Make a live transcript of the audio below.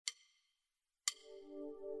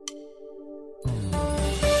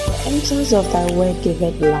entrance of thy word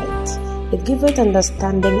giveth light, it giveth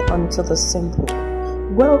understanding unto the simple.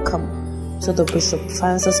 Welcome to the Bishop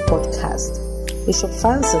Francis podcast. Bishop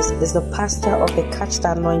Francis is the pastor of the Catch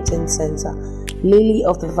the Anointing Center, Lily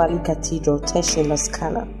of the Valley Cathedral, Teshie, La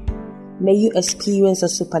Scala. May you experience a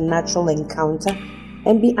supernatural encounter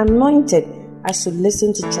and be anointed as you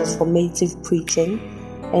listen to transformative preaching,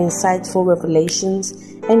 insightful revelations,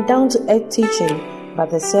 and down-to-earth teaching by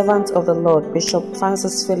the servant of the Lord, Bishop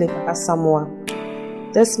Francis Philip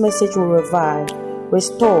Asamoah. This message will revive,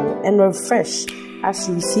 restore, and refresh as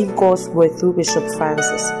you receive God's word through Bishop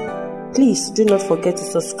Francis. Please do not forget to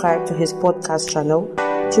subscribe to his podcast channel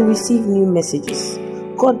to receive new messages.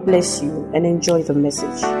 God bless you and enjoy the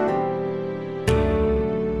message.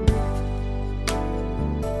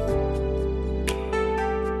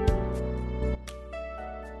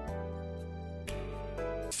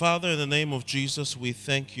 Father, in the name of Jesus, we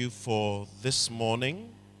thank you for this morning,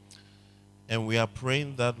 and we are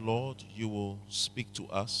praying that, Lord, you will speak to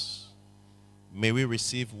us. May we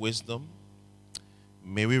receive wisdom.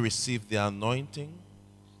 May we receive the anointing.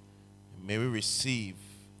 May we receive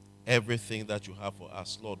everything that you have for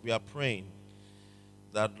us, Lord. We are praying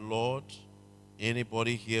that, Lord,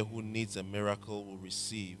 anybody here who needs a miracle will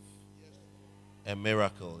receive a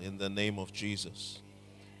miracle in the name of Jesus.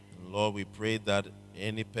 Lord, we pray that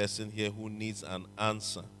any person here who needs an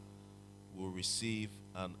answer will receive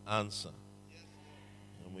an answer.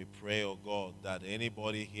 And we pray, oh God, that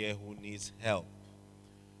anybody here who needs help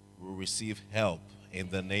will receive help in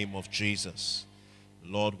the name of Jesus.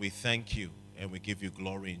 Lord, we thank you and we give you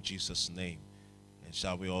glory in Jesus' name. And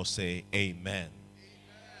shall we all say amen? Amen.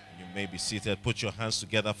 You may be seated. Put your hands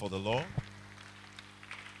together for the Lord.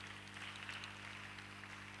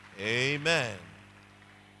 Amen.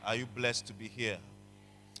 Are you blessed to be here?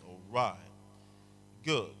 All right.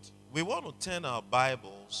 Good. We want to turn our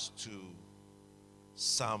Bibles to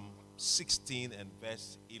Psalm 16 and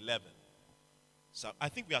verse 11. So I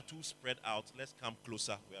think we are too spread out. Let's come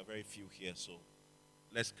closer. We are very few here, so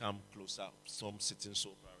let's come closer. Some sitting so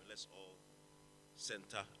far. Let's all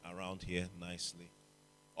center around here nicely.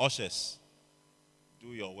 Ushers, do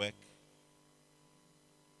your work.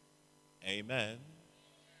 Amen.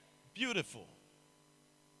 Beautiful.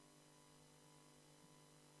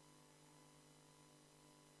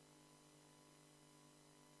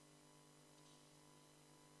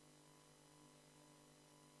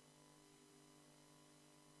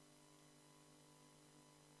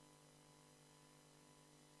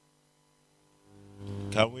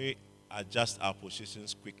 Can we adjust our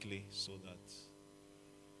positions quickly so that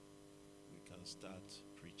we can start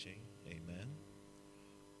preaching? Amen.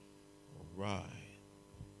 All right.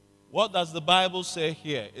 What does the Bible say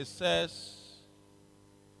here? It says,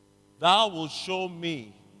 thou wilt show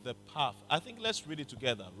me the path. I think let's read it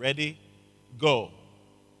together. Ready? Go.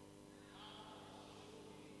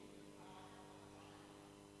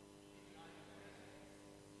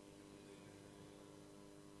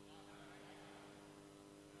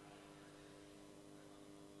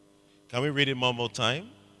 Can we read it one more time?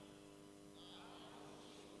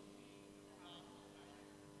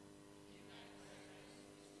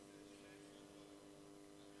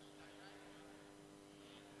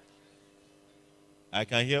 I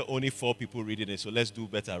can hear only 4 people reading it, so let's do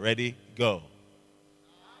better. Ready? Go.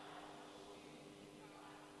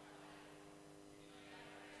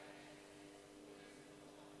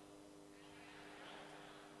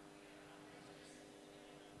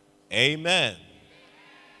 Amen.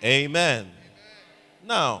 Amen.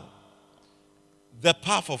 Now, the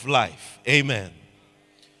path of life. Amen.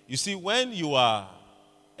 You see, when you are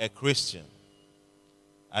a Christian,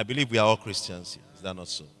 I believe we are all Christians here. Is that not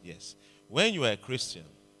so? Yes. When you are a Christian,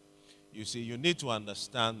 you see, you need to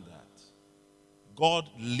understand that God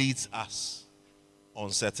leads us on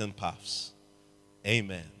certain paths.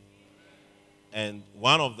 Amen. And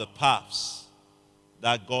one of the paths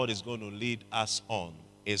that God is going to lead us on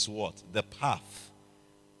is what? The path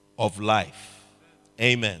of life.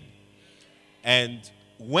 Amen. And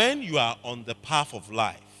when you are on the path of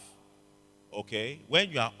life, okay,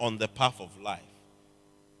 when you are on the path of life,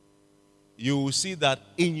 you will see that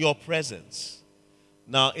in your presence.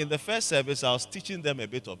 Now, in the first service, I was teaching them a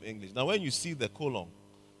bit of English. Now, when you see the colon,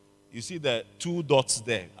 you see the 2 dots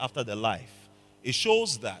there after the life. It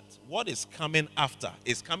shows that what is coming after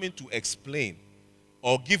is coming to explain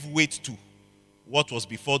or give weight to what was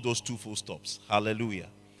before those 2 full stops. Hallelujah.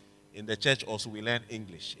 In the church also we learn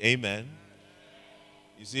English. Amen.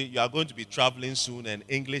 You see, you are going to be traveling soon, and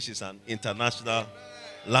English is an international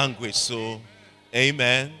language. So,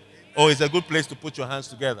 amen. Oh, it's a good place to put your hands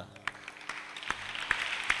together.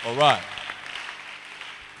 All right.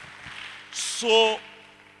 So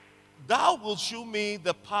thou wilt shew me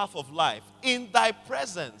the path of life. In thy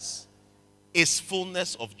presence is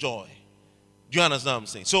fullness of joy. Do you understand what I'm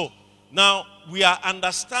saying? So now we are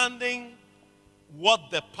understanding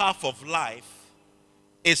what the path of life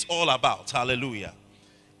is all about. Hallelujah.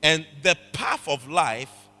 And the path of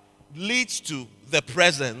life leads to the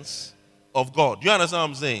presence of God. Do you understand what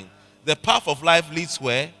I'm saying? The path of life leads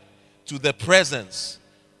where? To the presence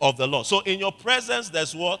of the Lord. So in your presence,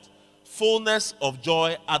 there's what? Fullness of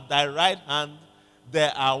joy. At thy right hand,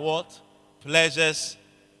 there are what? Pleasures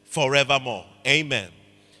forevermore. Amen.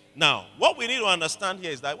 Now, what we need to understand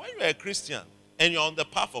here is that when you're a Christian and you're on the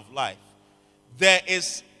path of life, there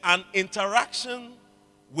is an interaction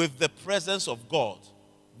with the presence of God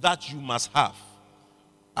that you must have.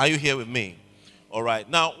 Are you here with me? All right.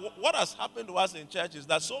 Now, what has happened to us in church is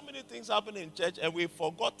that so many things happen in church and we've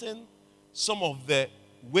forgotten some of the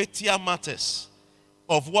weightier matters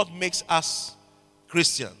of what makes us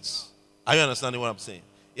Christians. Are you understanding what I'm saying?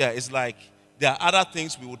 Yeah, it's like there are other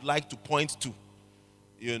things we would like to point to,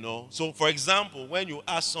 you know. So, for example, when you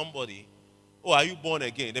ask somebody, oh, are you born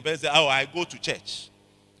again? The person says, oh, I go to church.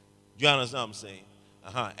 Do you understand what I'm saying?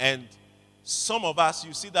 And some of us,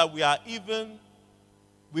 you see that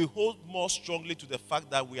we hold more strongly to the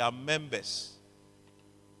fact that we are members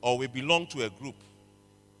or we belong to a group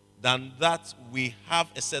than that we have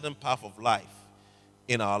a certain path of life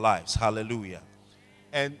in our lives. Hallelujah.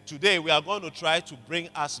 And today we are going to try to bring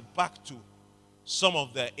us back to some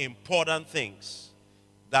of the important things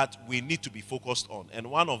that we need to be focused on.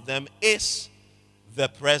 And one of them is the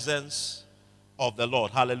presence of the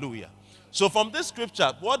Lord. Hallelujah. So from this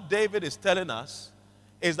scripture, what David is telling us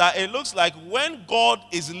is that it looks like when God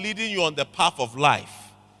is leading you on the path of life,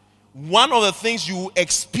 one of the things you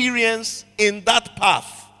experience in that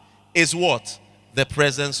path is what? The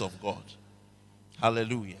presence of God.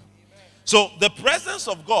 Hallelujah. So the presence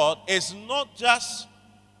of God is not just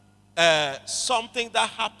something that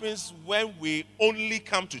happens when we only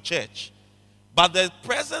come to church, but the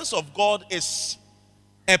presence of God is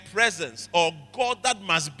a presence or God that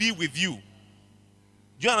must be with you.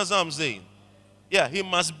 Do you understand what I'm saying? Yeah, he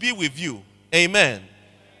must be with you. Amen.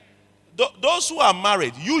 Those who are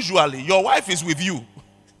married, usually your wife is with you.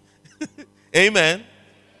 Amen.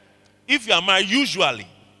 If you are married, usually,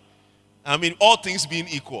 all things being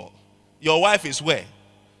equal, your wife is where?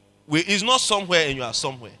 Is not somewhere and you are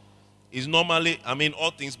somewhere. It's normally,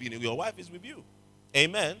 all things being equal, your wife is with you.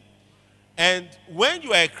 Amen. And when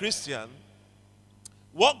you are a Christian,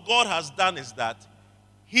 what God has done is that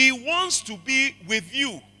he wants to be with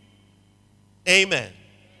you. Amen.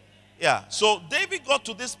 Yeah. So David got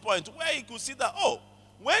to this point where he could see that,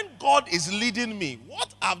 when God is leading me,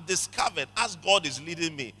 what I've discovered as God is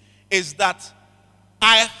leading me is that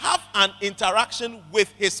I have an interaction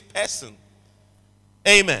with his person.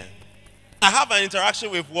 Amen. I have an interaction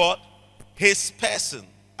with what? His person.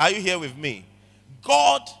 Are you here with me?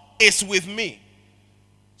 God is with me.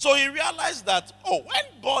 So he realized that, when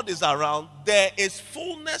God is around, there is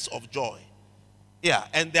fullness of joy. Yeah,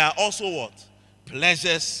 and there are also what?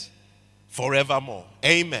 Pleasures forevermore.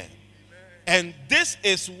 Amen. And this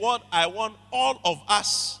is what I want all of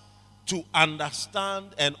us to understand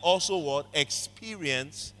and also what?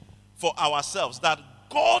 Experience for ourselves. That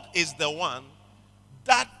God is the one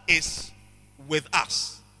that is with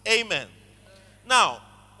us. Amen. Now,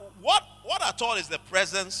 what at all is the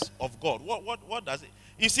presence of God? What does it?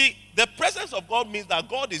 You see, the presence of God means that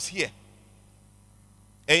God is here.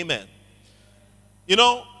 Amen. You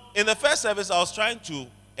know, in the first service, I was trying to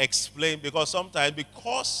explain because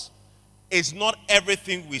it's not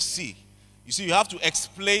everything we see. You see, you have to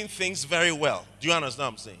explain things very well. Do you understand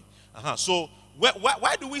what I'm saying? So,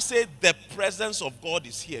 why do we say the presence of God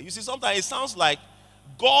is here? You see, sometimes it sounds like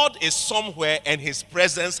God is somewhere and his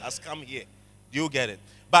presence has come here. Do you get it?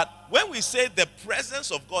 But when we say the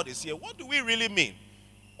presence of God is here, what do we really mean?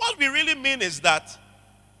 What we really mean is that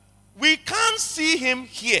we can't see him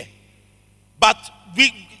here. But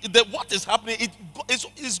what is happening,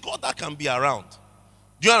 it's God that can be around.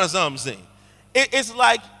 Do you understand what I'm saying? It's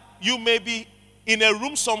like you may be in a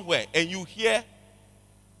room somewhere and you hear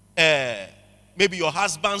maybe your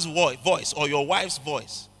husband's voice or your wife's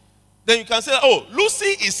voice. Then you can say,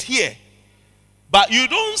 Lucy is here. But you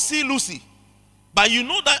don't see Lucy. But you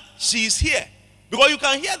know that she is here. Because you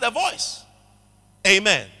can hear the voice.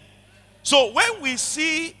 Amen. So when we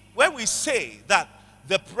say that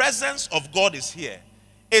the presence of God is here,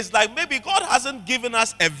 it's like maybe God hasn't given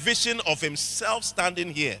us a vision of himself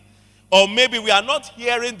standing here. Or maybe we are not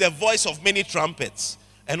hearing the voice of many trumpets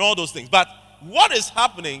and all those things. But what is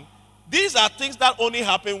happening, these are things that only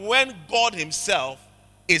happen when God himself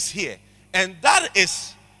is here. And that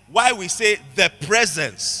is why we say the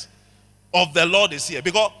presence of the Lord is here.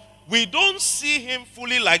 Because we don't see him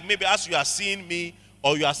fully like maybe as you are seeing me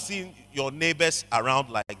or you are seeing your neighbors around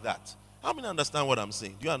like that. How many understand what I'm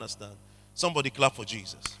saying? Do you understand? Somebody clap for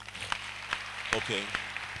Jesus. Okay.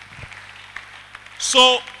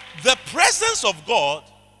 So the presence of God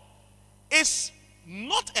is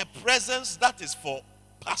not a presence that is for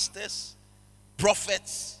pastors,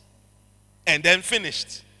 prophets, and then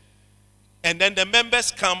finished. And then the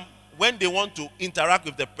members come when they want to interact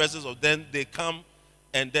with the presence of them, they come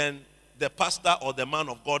and then the pastor or the man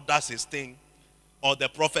of God does his thing or the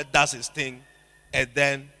prophet does his thing and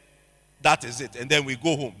then that is it. And then we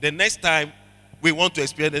go home. The next time we want to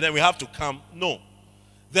experience it, then we have to come. No.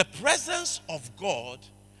 The presence of God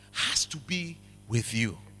has to be with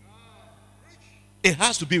you. It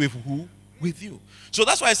has to be with who? With you. So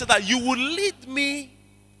that's why I said that you will lead me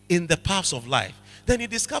in the paths of life. Then he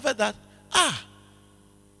discovered that,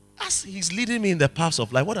 as he's leading me in the paths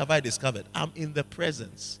of life, what have I discovered? I'm in the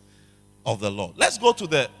presence of the Lord. Let's go to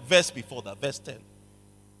the verse before that, verse 10.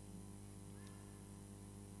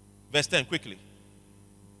 Verse 10, quickly.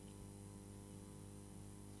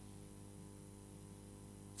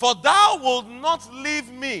 For thou wilt not leave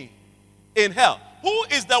me in hell. Who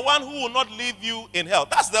is the one who will not leave you in hell?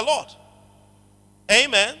 That's the Lord.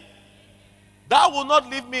 Amen. Thou wilt not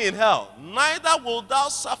leave me in hell, neither wilt thou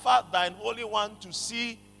suffer thine Holy One to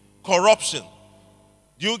see corruption.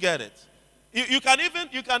 Do you get it? You can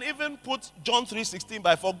even put John 3:16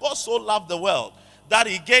 by, for God so loved the world that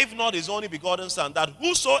he gave not his only begotten Son, that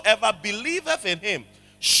whosoever believeth in him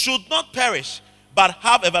should not perish, but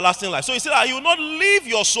have everlasting life. So he said, you will not leave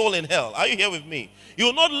your soul in hell. Are you here with me? You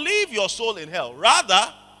will not leave your soul in hell.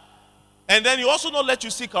 Rather, and then he also not let you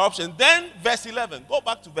see corruption. Then verse 11. Go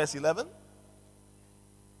back to verse 11.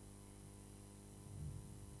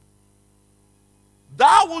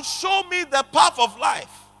 Thou wilt show me the path of life.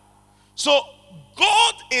 So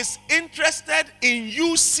God is interested in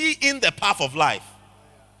you seeing the path of life.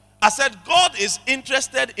 I said God is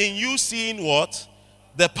interested in you seeing what?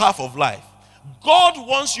 The path of life. God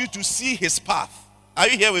wants you to see his path. Are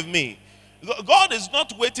you here with me? God is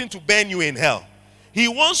not waiting to burn you in hell. He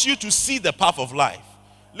wants you to see the path of life.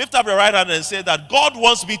 Lift up your right hand and say that God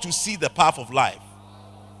wants me to see the path of life.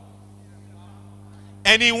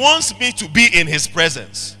 And he wants me to be in his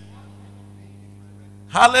presence.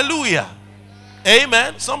 Hallelujah.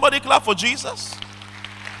 Amen. Somebody clap for Jesus.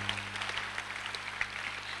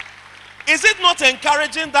 Is it not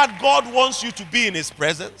encouraging that God wants you to be in his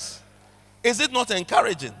presence? Is it not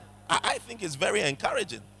encouraging? I think it's very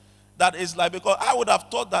encouraging. That is like, because I would have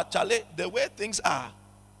thought that, Charlie, the way things are,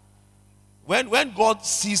 when God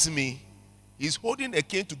sees me, he's holding a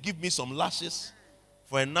cane to give me some lashes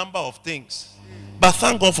for a number of things. But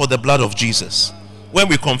thank God for the blood of Jesus. When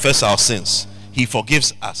we confess our sins, he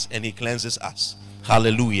forgives us and he cleanses us.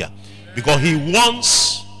 Hallelujah. Because he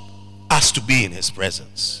wants us to be in his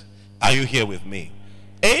presence. Are you here with me?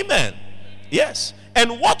 Amen. Yes.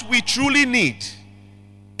 And what we truly need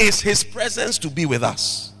is his presence to be with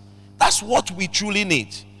us. That's what we truly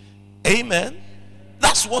need. Amen.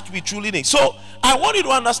 That's what we truly need. So I want you to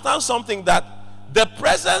understand something, that the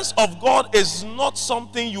presence of God is not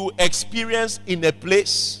something you experience in a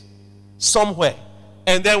place somewhere,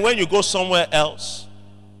 and then when you go somewhere else,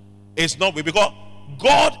 it's not with, because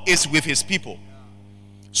God is with his people.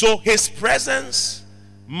 So his presence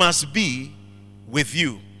must be with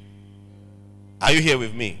you. Are you here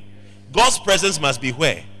with me? God's presence must be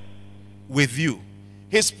where? With you.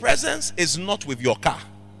 His presence is not with your car,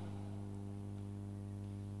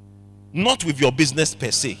 not with your business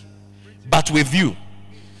per se, but with you.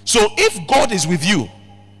 So if God is with you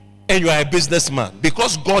and you are a businessman,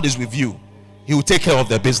 because God is with you, he will take care of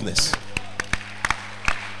the business.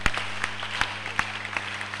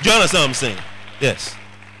 Do you understand what I'm saying? Yes.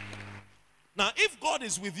 Now, if God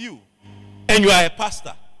is with you and you are a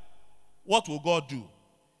pastor, what will God do?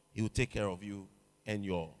 He will take care of you and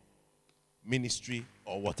your ministry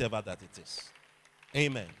or whatever that it is.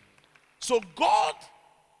 Amen. So God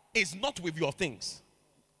is not with your things.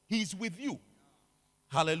 He's with you.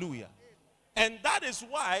 Hallelujah. And that is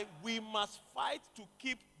why we must fight to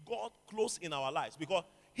keep God close in our lives, because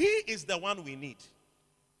he is the one we need.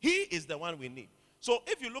 He is the one we need. So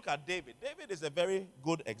if you look at David, David is a very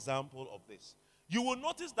good example of this. You will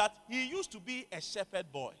notice that he used to be a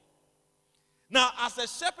shepherd boy. Now, as a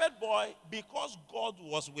shepherd boy, because God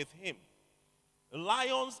was with him,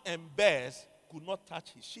 lions and bears could not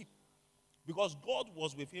touch his sheep, because God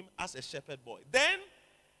was with him as a shepherd boy. Then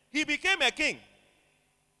he became a king.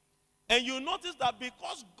 And you notice that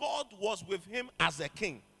because God was with him as a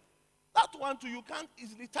king, That one too, you can't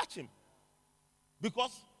easily touch him.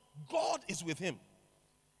 Because God is with him.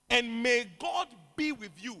 And may God be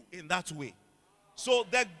with you in that way. So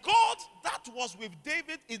the God that was with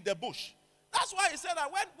David in the bush. That's why he said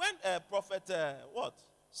that when prophet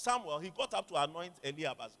Samuel, he got up to anoint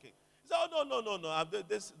Eliab as king. He said,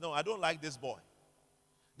 oh, no, I don't like this boy.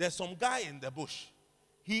 There's some guy in the bush.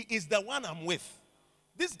 He is the one I'm with.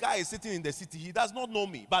 This guy is sitting in the city. He does not know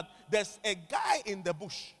me. But there's a guy in the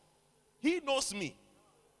bush. He knows me.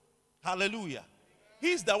 Hallelujah.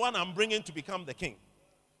 He's the one I'm bringing to become the king.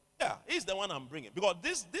 Yeah, he's the one I'm bringing. Because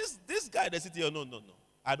this guy in the city, no.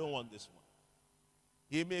 I don't want this one.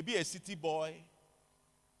 He may be a city boy.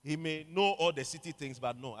 He may know all the city things,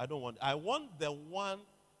 but no, I don't want. I want the one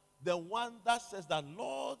that says that,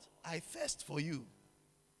 Lord, I thirst for you.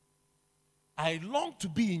 I long to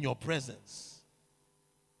be in your presence.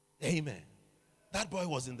 Amen. That boy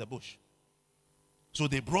was in the bush. So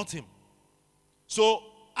they brought him. So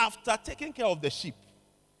after taking care of the sheep,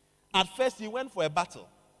 at first he went for a battle.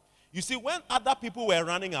 You see, when other people were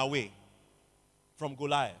running away from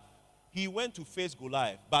Goliath, he went to face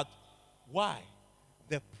Goliath. But why?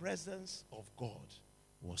 The presence of God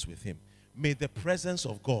was with him. May the presence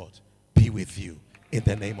of God be with you in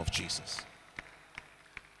the name of Jesus.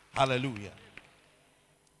 Hallelujah.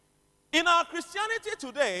 In our Christianity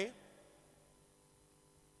today,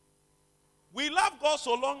 we love God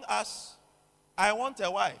so long as I want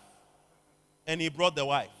a wife, and he brought the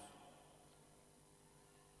wife.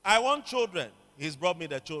 I want children, he's brought me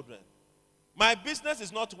the children. My business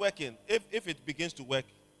is not working. If it begins to work,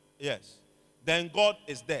 yes, then God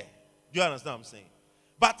is there. Do you understand what I'm saying?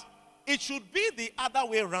 But it should be the other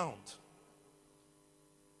way around.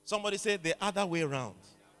 Somebody say the other way around.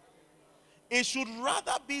 It should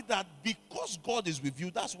rather be that because God is with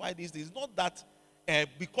you, that's why these things, not that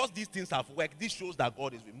because these things have worked, this shows that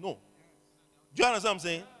God is with you. No. Do you understand what I'm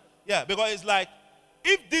saying? Yeah, because it's like,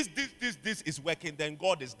 if this is working, then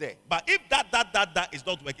God is there. But if that is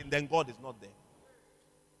not working, then God is not there.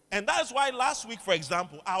 And that's why last week, for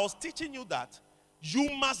example, I was teaching you that you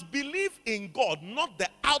must believe in God, not the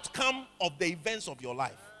outcome of the events of your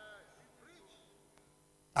life.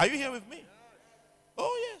 Are you here with me?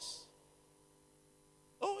 Oh, yes.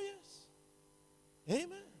 Oh, yes.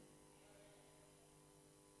 Amen.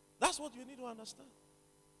 That's what you need to understand.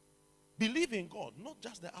 Believe in God, not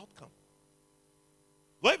just the outcome.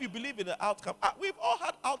 Well, if you believe in the outcome, we've all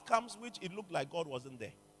had outcomes which it looked like God wasn't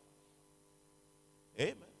there.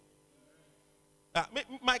 Amen.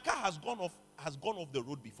 My car has gone off the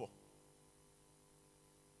road before.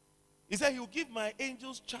 He said he will give my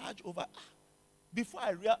angels charge over. Before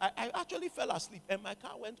I actually fell asleep and my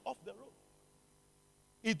car went off the road.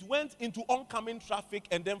 It went into oncoming traffic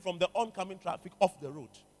and then from the oncoming traffic off the road.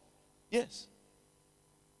 Yes.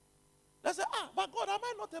 They said, but God, am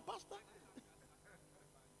I not a pastor?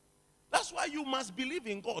 That's why you must believe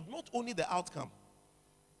in God, not only the outcome.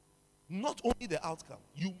 Not only the outcome.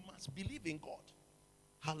 You must believe in God.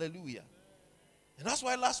 Hallelujah. And that's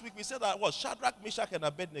why last week we said that was Shadrach, Meshach, and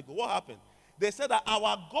Abednego. What happened? They said that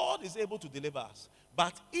our God is able to deliver us.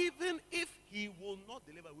 But even if he will not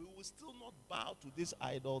deliver, we will still not bow to this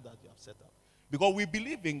idol that you have set up. Because we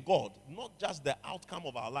believe in God, not just the outcome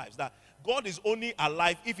of our lives. That God is only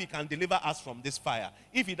alive if he can deliver us from this fire.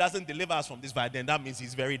 If he doesn't deliver us from this fire, then that means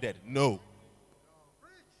he's very dead. No.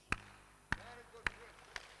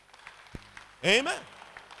 Amen.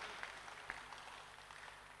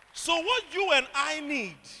 So what you and I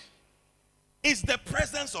need is the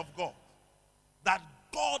presence of God. That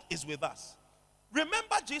God is with us.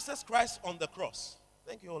 Remember Jesus Christ on the cross.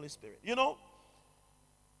 Thank you, Holy Spirit. You know,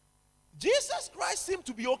 Jesus Christ seemed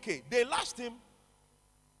to be okay. They lashed him.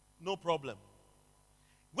 No problem.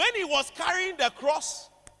 When he was carrying the cross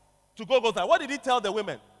to Golgotha, what did he tell the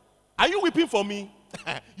women? Are you weeping for me?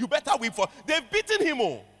 You better weep for. They've beaten him.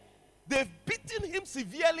 Oh. They've beaten him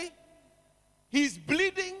severely. He's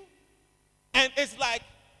bleeding. And it's like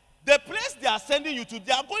the place they are sending you to,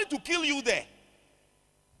 they are going to kill you there.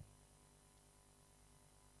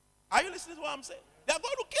 Are you listening to what I'm saying? They are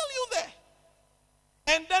going to kill you there.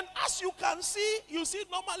 And then as you can see, you see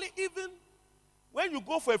normally even when you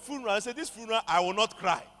go for a funeral and say, this funeral, I will not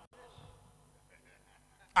cry.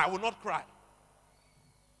 I will not cry.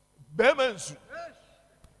 Then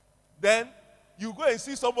you go and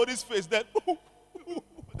see somebody's face, then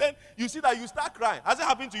you see that you start crying. Has it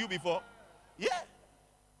happened to you before? Yeah.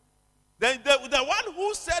 Then the one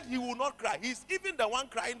who said he will not cry, he's even the one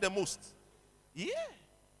crying the most. Yeah.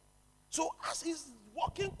 So as he's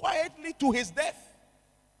walking quietly to his death,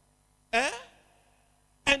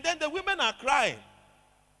 and then the women are crying,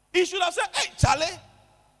 he should have said, hey, Charlie,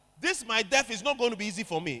 this my death is not going to be easy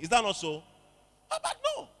for me. Is that not so? But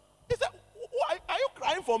no. He said, why are you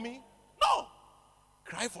crying for me? No.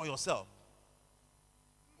 Cry for yourself.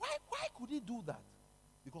 Why could he do that?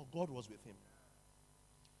 Because God was with him.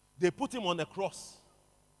 They put him on a cross.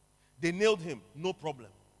 They nailed him, no problem.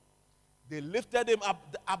 They lifted him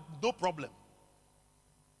up, no problem.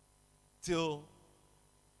 Till,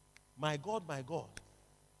 my God,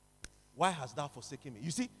 why hast thou forsaken me?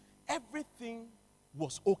 You see, everything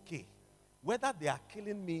was okay. Whether they are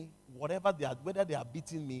killing me, whether they are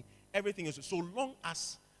beating me, everything is, so long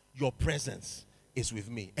as your presence is with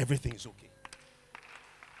me, everything is okay.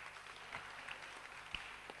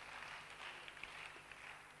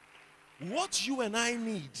 What you and I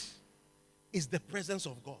need is the presence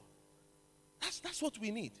of God. That's what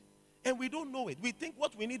we need. And we don't know it. We think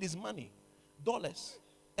what we need is money, dollars,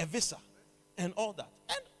 a visa, and all that.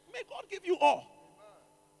 And may God give you all.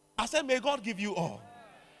 I said, may God give you all.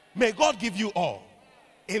 May God give you all.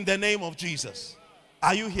 In the name of Jesus.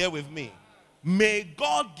 Are you here with me? May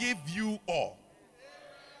God give you all.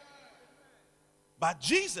 But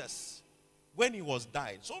Jesus, when he was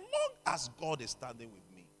dying, so long as God is standing with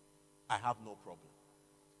me, I have no problem.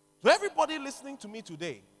 So everybody listening to me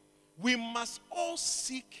today, we must all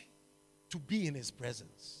seek to be in his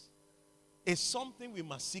presence. It's something we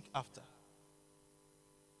must seek after.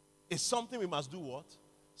 It's something we must do what?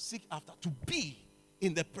 Seek after. To be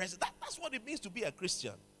in the presence. That's what it means to be a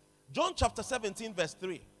Christian. John chapter 17 verse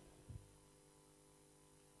 3.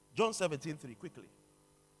 John 17:3, quickly.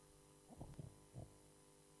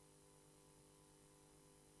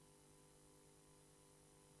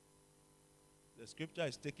 The scripture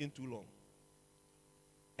is taking too long.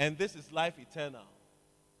 And this is life eternal,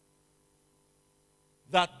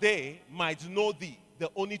 that they might know thee, the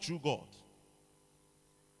only true God,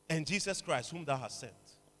 and Jesus Christ, whom thou hast sent.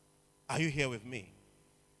 Are you here with me?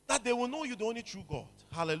 That they will know you, the only true God.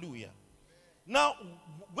 Hallelujah. Now,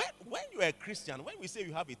 when you're a Christian, when we say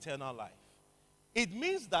you have eternal life, it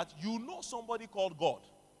means that you know somebody called God.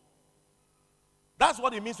 That's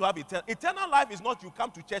what it means to have eternal. Eternal life is not you come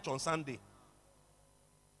to church on Sunday.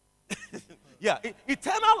 Yeah,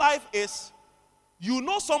 eternal life is you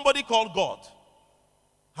know somebody called God.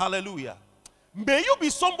 Hallelujah. May you be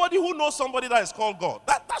somebody who knows somebody that is called God.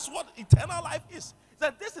 That's what eternal life is.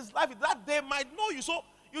 That this is life, that they might know you. So,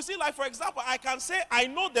 you see, like for example, I can say, I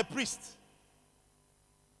know the priest.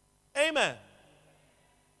 Amen.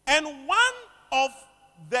 And one of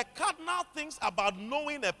the cardinal things about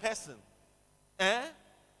knowing a person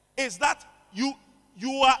is that you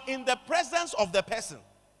are in the presence of the person.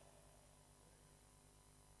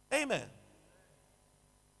 Amen.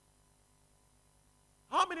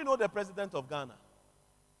 How many know the president of Ghana?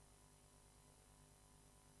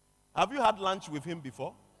 Have you had lunch with him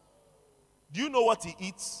before? Do you know what he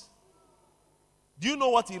eats? Do you know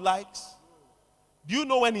what he likes? Do you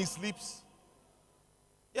know when he sleeps?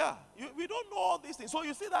 Yeah, we don't know all these things. So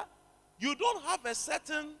you see that you don't have a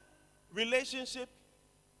certain relationship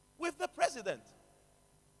with the president.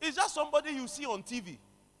 It's just somebody you see on TV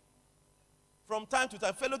from time to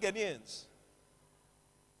time, fellow Ghanaians.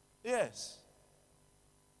 Yes.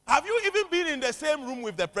 Have you even been in the same room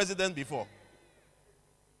with the president before?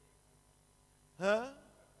 Huh?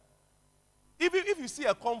 If you see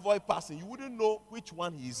a convoy passing, you wouldn't know which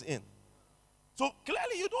one he is in. So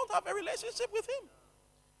clearly you don't have a relationship with him.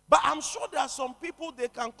 But I'm sure there are some people they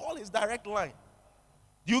can call his direct line.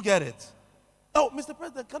 Do you get it? Oh, Mr.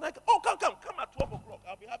 President, can I? Oh, come at 12 o'clock.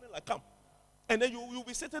 I'll be having like, come. And then you'll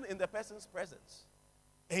be sitting in the person's presence.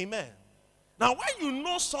 Amen. Now, when you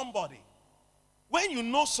know somebody,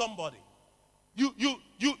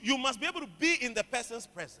 you must be able to be in the person's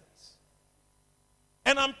presence.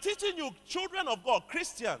 And I'm teaching you, children of God,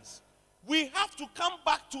 Christians, we have to come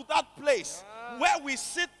back to that place where we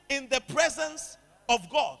sit in the presence of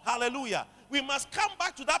God. Hallelujah. We must come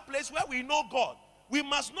back to that place where we know God. We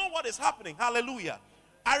must know what is happening. Hallelujah.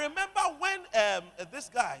 I remember when this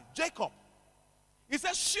guy, Jacob, he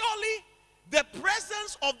said, surely the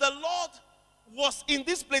presence of the Lord was in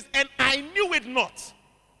this place and I knew it not.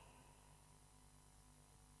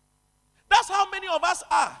 That's how many of us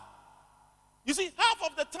are. You see, half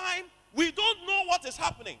of the time, we don't know what is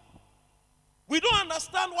happening. We don't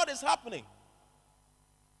understand what is happening.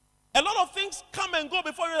 A lot of things come and go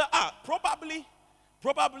before you're like,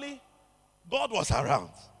 probably God was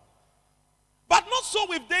around. But not so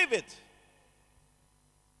with David.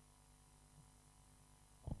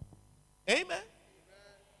 Amen.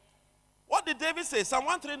 What did David say? Psalm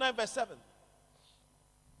 139 verse 7.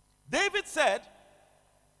 David said,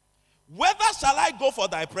 whither shall I go for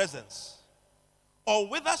thy presence? Or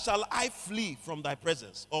whither shall I flee from thy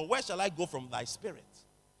presence? Or where shall I go from thy spirit?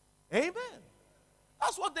 Amen.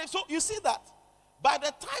 That's what they, so you see that by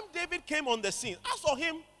the time David came on the scene, as for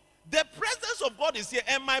him, the presence of God is here.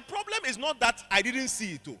 And my problem is not that I didn't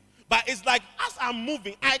see it too. But it's like as I'm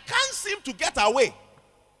moving, I can't seem to get away.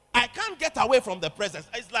 I can't get away from the presence.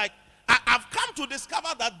 It's like I've come to discover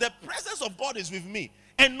that the presence of God is with me.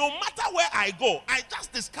 And no matter where I go, I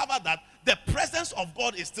just discover that the presence of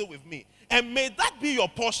God is still with me. And may that be your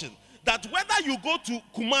portion. That whether you go to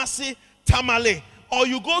Kumasi, Tamale, or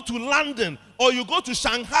you go to London, or you go to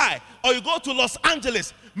Shanghai, or you go to Los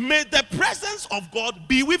Angeles, may the presence of God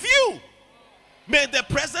be with you. May the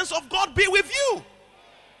presence of God be with you.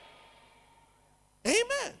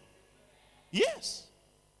 Amen. Yes.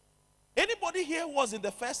 Anybody here was in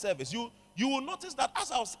the first service, you will notice that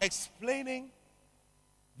as I was explaining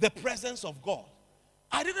the presence of God,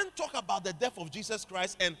 I didn't talk about the death of Jesus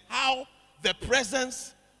Christ and how the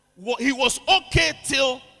presence, he was okay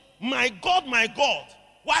till, my God,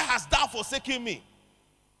 why hast thou forsaken me?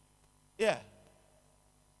 Yeah.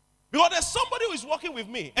 Because there's somebody who is walking with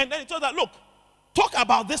me, and then he told that, look, talk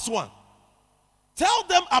about this one. Tell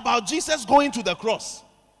them about Jesus going to the cross.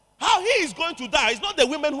 How he is going to die. It's not the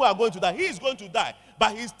women who are going to die. He is going to die.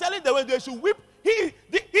 But he's telling them when they should weep. He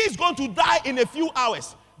is going to die in a few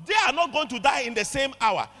hours. They are not going to die in the same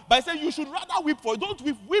hour. But he said you should rather weep for, don't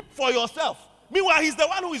weep for yourself. Meanwhile, he's the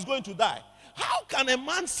one who is going to die. How can a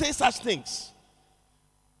man say such things?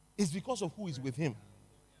 It's because of who is with him.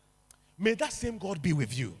 May that same God be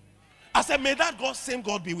with you. I said, may that same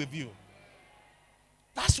God be with you.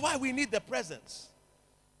 That's why we need the presence.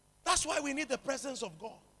 That's why we need the presence of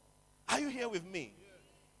God. Are you here with me?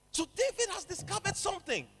 So David has discovered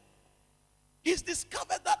something. He's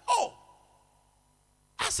discovered that,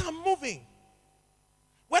 as I'm moving,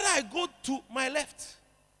 whether I go to my left,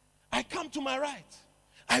 I come to my right,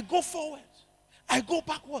 I go forward, I go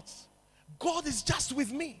backwards, God is just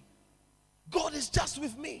with me. God is just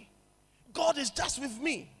with me. God is just with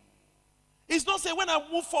me. It's not saying when I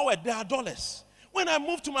move forward, there are dollars. When I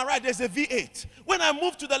move to my right, there's a V8. When I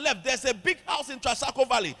move to the left, there's a big house in Trasacco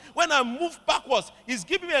Valley. When I move backwards, he's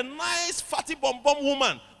giving me a nice fatty bum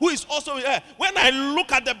woman who is also here. When I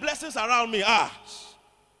look at the blessings around me,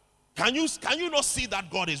 can you not see that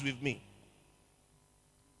God is with me?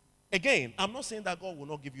 Again, I'm not saying that God will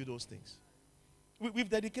not give you those things. We've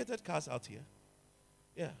dedicated cars out here.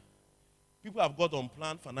 Yeah. People have got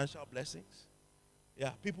unplanned financial blessings. Yeah.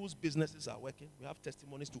 People's businesses are working. We have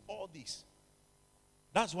testimonies to all these.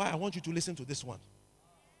 That's why I want you to listen to this one.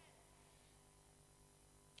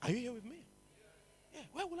 Are you here with me? Yeah.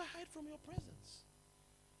 Where will I hide from your presence?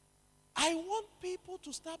 I want people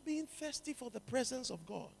to start being thirsty for the presence of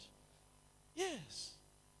God. Yes.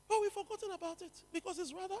 But we've forgotten about it. Because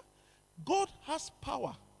it's rather, God has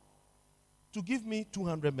power to give me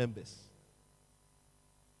 200 members.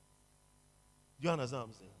 Do you understand what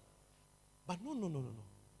I'm saying? But no.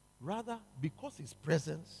 Rather, because his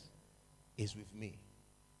presence is with me,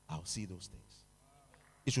 I'll see those things.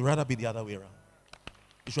 It should rather be the other way around.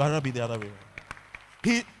 It should rather be the other way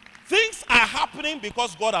around. Things are happening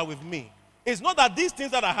because God are with me. It's not that these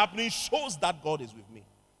things that are happening shows that God is with me.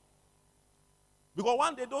 Because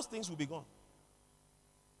one day those things will be gone.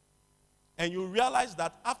 And you realize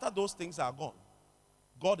that after those things are gone,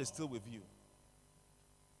 God is still with you.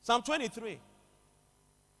 Psalm 23.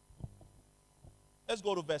 Let's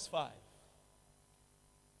go to verse 5.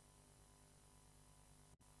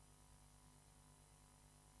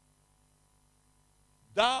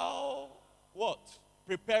 Thou, what?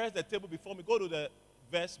 Preparest the table before me. Go to the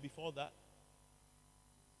verse before that.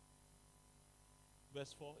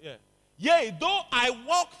 Verse 4, yeah. Yea, though I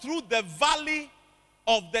walk through the valley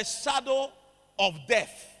of the shadow of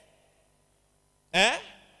death,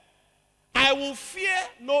 I will fear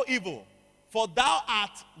no evil, for thou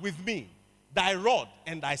art with me. Thy rod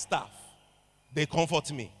and thy staff, they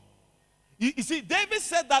comfort me. You see, David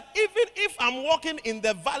said that even if I'm walking in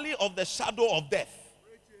the valley of the shadow of death,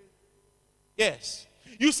 yes.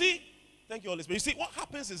 You see, thank you, Holy Spirit. You see, what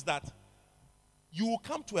happens is that you will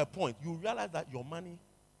come to a point, you realize that your money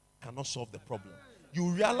cannot solve the problem. You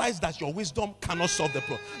realize that your wisdom cannot solve the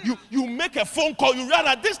problem. You make a phone call, you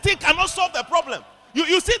realize this thing cannot solve the problem.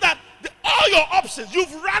 You see that all your options,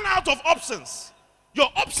 you've run out of options. Your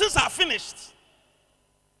options are finished.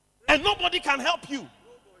 And nobody can help you.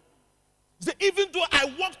 So even though I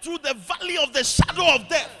walk through the valley of the shadow of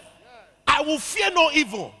death, I will fear no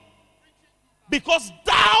evil. Because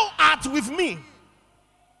thou art with me.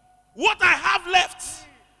 What I have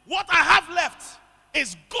left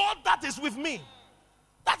is God that is with me.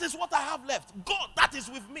 That is what I have left. God that is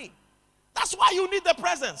with me. That's why you need the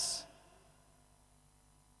presence.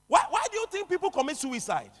 Why do you think people commit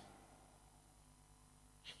suicide?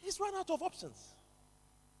 He's run out of options.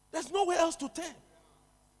 There's nowhere else to turn.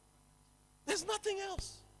 There's nothing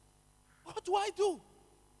else. What do I do?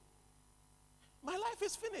 My life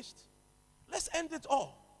is finished. Let's end it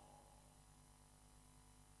all.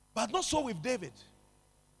 But not so with David.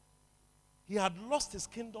 He had lost his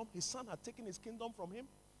kingdom. His son had taken his kingdom from him.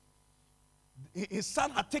 His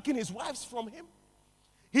son had taken his wives from him.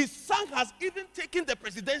 His son has even taken the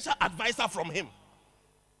presidential advisor from him.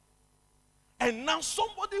 And now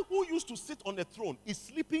somebody who used to sit on the throne is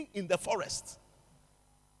sleeping in the forest.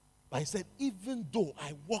 But he said, even though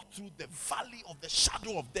I walk through the valley of the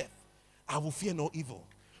shadow of death, I will fear no evil.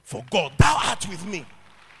 For God, thou art with me.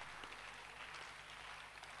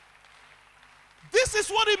 This is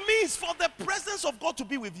what it means for the presence of God to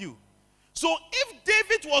be with you. So if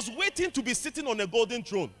David was waiting to be sitting on a golden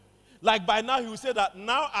throne, like by now he would say that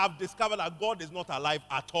now I've discovered that God is not alive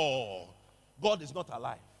at all. God is not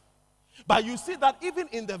alive. But you see that even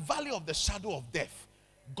in the valley of the shadow of death,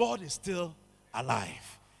 God is still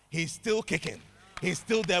alive. He's still kicking. He's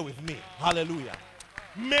still there with me. Hallelujah.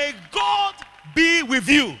 May God be with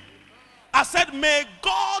you. I said, may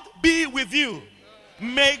God be with you.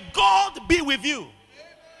 May God be with you.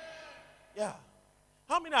 Yeah.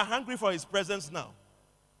 How many are hungry for his presence now?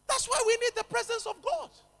 That's why we need the presence of God.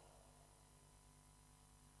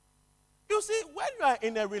 You see, when you are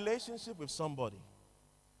in a relationship with somebody,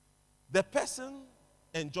 the person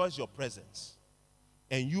enjoys your presence,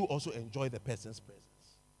 and you also enjoy the person's presence.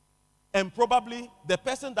 And probably the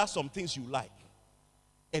person does some things you like,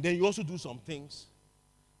 and then you also do some things.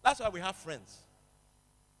 That's why we have friends.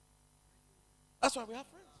 That's why we have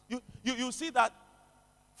friends. You see that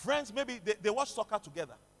friends, maybe they watch soccer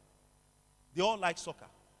together. They all like soccer.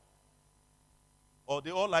 Or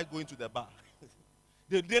they all like going to the bar.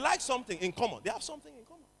 They like something in common. They have something in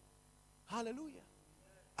common. Hallelujah.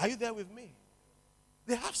 Are you there with me?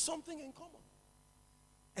 They have something in common.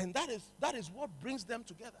 And that is what brings them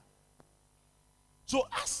together. So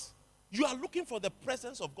as you are looking for the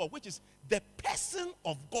presence of God, which is the person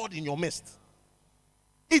of God in your midst,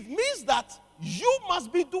 it means that you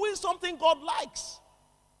must be doing something God likes.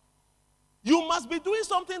 You must be doing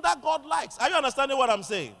something that God likes. Are you understanding what I'm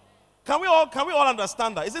saying? Can we all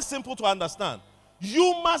understand that? Is it simple to understand?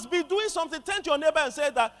 You must be doing something. Turn to your neighbor and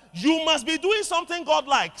say that you must be doing something God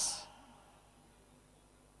likes.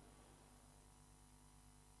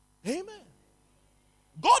 Amen.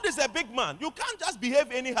 God is a big man. You can't just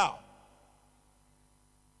behave anyhow.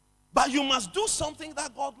 But you must do something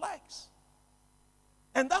that God likes.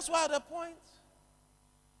 And that's why at a point,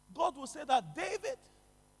 God will say that David,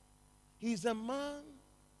 he's a man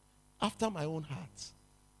after my own heart.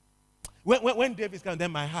 When David comes,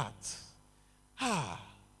 then my heart.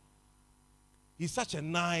 He's such a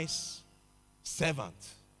nice servant.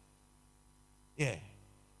 Yeah.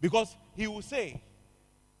 Because he will say,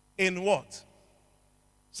 in what?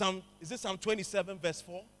 Is it Psalm 27 verse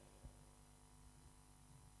 4?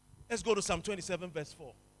 Let's go to Psalm 27 verse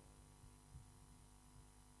 4.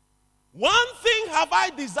 One thing have I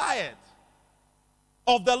desired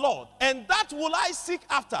of the Lord, and that will I seek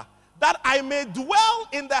after, that I may dwell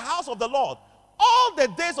in the house of the Lord all the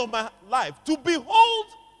days of my life, to behold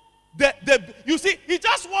you see, he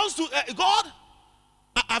just wants to, God,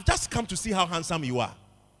 I've just come to see how handsome you are.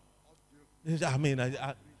 I mean,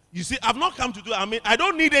 you see, I've not come to do, I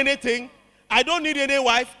don't need anything. I don't need any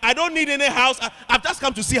wife. I don't need any house. I've just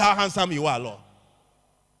come to see how handsome you are, Lord.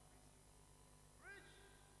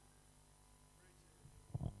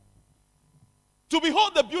 To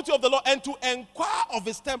behold the beauty of the Lord and to inquire of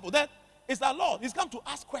his temple. Then it's our Lord. He's come to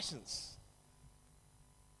ask questions.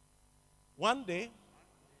 One day,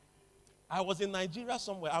 I was in Nigeria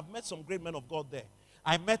somewhere. I've met some great men of God there.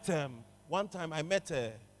 One time I met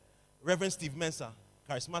Reverend Steve Mensah,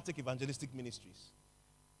 Charismatic Evangelistic Ministries.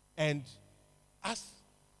 And as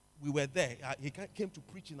we were there, he came to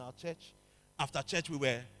preach in our church. After church, we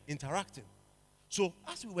were interacting. So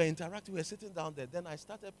as we were interacting, we were sitting down there. Then I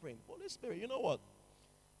started praying, Holy Spirit, you know what?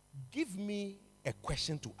 Give me a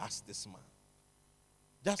question to ask this man.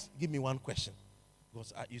 Just give me one question.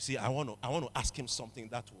 Because you see, I want to ask him something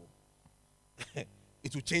that will,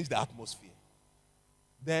 it will change the atmosphere.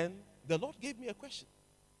 Then the Lord gave me a question.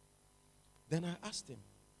 Then I asked him,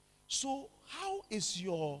 so how is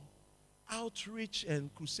your outreach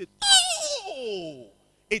and crusade? Oh!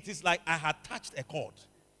 It is like I had touched a chord.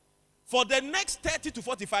 For the next 30 to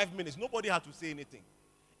 45 minutes, nobody had to say anything.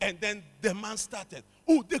 And then the man started,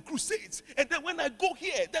 oh, the crusades. And then when I go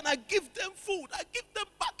here, then I give them food. I give them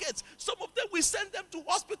buckets. Some of them, we send them to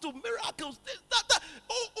hospital, miracles. This, that.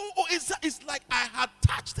 It's like I had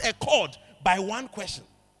touched a chord by one question.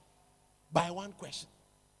 By one question.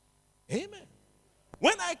 Amen.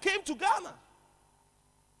 When I came to Ghana,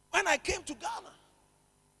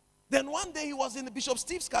 then one day he was in the Bishop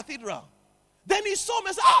Steve's Cathedral. Then he saw me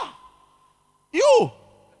and said, you.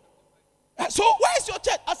 So where's your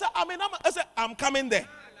church? I said, I'm coming there.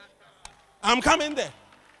 I'm coming there.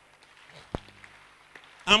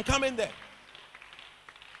 I'm coming there.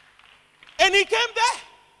 And he came there.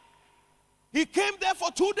 He came there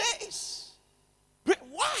for 2 days.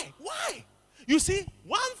 Why? Why? You see,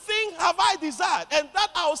 one thing have I desired, and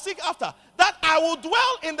that I will seek after, that I will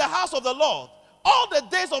dwell in the house of the Lord all the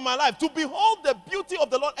days of my life, to behold the beauty of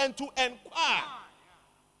the Lord and to inquire.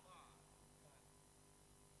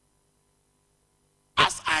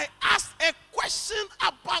 As I asked a question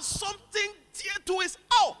about something dear to his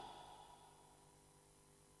heart,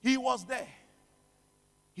 he was there.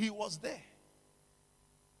 He was there.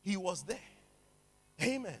 He was there.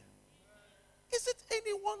 Amen. Is it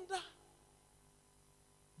any wonder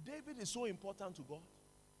David is so important to God?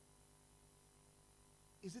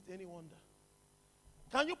 Is it any wonder?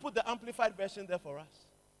 Can you put the amplified version there for us?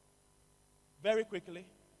 Very quickly.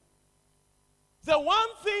 The one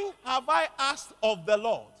thing have I asked of the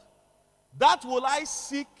Lord, that will I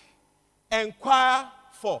seek, inquire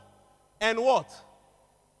for. And what?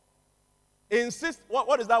 Insist.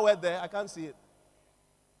 What is that word there? I can't see it.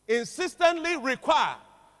 Insistently require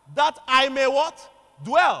that I may what?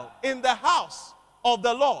 Dwell in the house of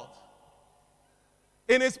the Lord,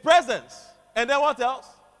 in his presence. And then what else?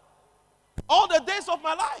 All the days of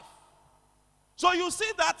my life. So you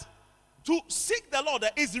see that to seek the Lord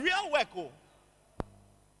is real work. Oh.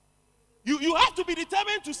 You have to be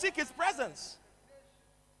determined to seek his presence.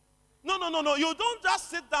 No. You don't just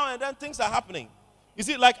sit down and then things are happening. You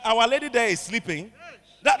see, like Our Lady there is sleeping.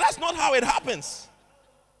 That's not how it happens.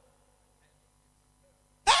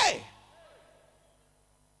 Hey!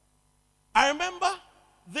 I remember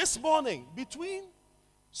this morning,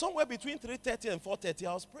 somewhere between 3:30 and 4:30,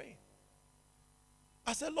 I was praying.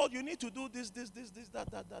 I said, Lord, you need to do this,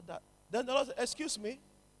 that. Then the Lord said, excuse me,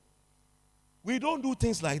 we don't do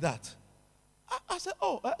things like that. I said,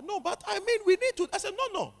 no, but I mean, we need to. I said,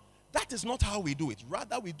 no, that is not how we do it.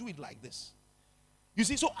 Rather, we do it like this. You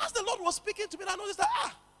see, so as the Lord was speaking to me, I noticed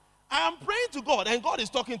that, I am praying to God, and God is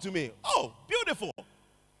talking to me. Oh, beautiful.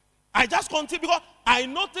 I just continue, because I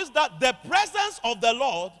noticed that the presence of the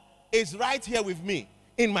Lord is right here with me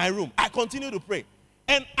in my room. I continue to pray.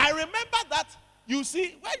 And I remember that, you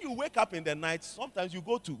see, when you wake up in the night, sometimes you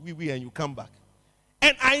go to wee-wee and you come back.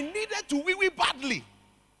 And I needed to wee-wee badly.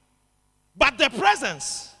 But the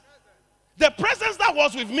presence that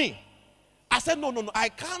was with me, I said, no, I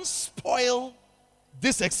can't spoil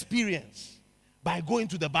this experience by going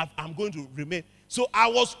to the bath. I'm going to remain. So I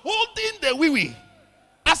was holding the wee-wee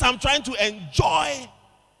as I'm trying to enjoy.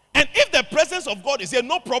 And if the presence of God is here,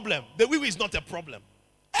 no problem. The wee-wee is not a problem.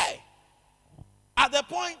 Hey, at the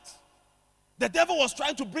point, the devil was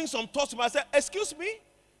trying to bring some thoughts to me. I said, excuse me,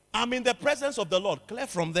 I'm in the presence of the Lord. Clear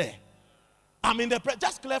from there.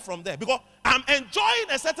 Just clear from there. Because I'm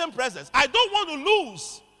enjoying a certain presence. I don't want to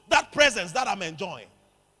lose that presence that I'm enjoying.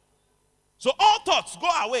 So all thoughts go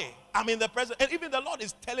away. I'm in the presence. And even the Lord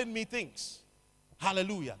is telling me things.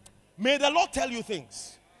 Hallelujah. May the Lord tell you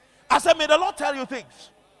things. I said, may the Lord tell you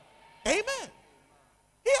things. Amen.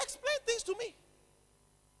 He explained things to me.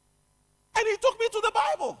 And he took me to the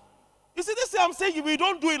Bible. You see, this I'm saying, we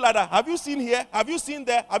don't do it like that. Have you seen here? Have you seen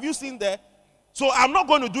there? Have you seen there? So I'm not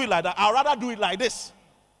going to do it like that. I'll rather do it like this.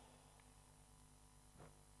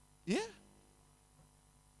 Yeah.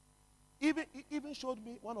 Even showed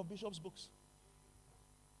me one of Bishop's books.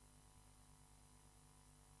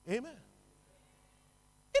 Amen.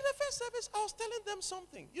 In the first service, I was telling them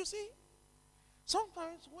something. You see,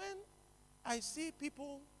 sometimes when I see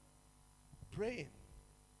people praying,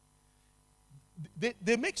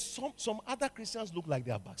 they make some other Christians look like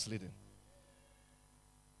they are backsliding.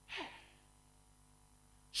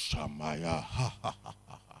 Shamaya,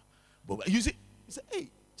 But you see, hey,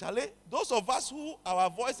 Charlie, those of us who our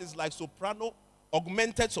voice is like soprano,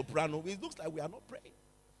 augmented soprano, it looks like we are not praying.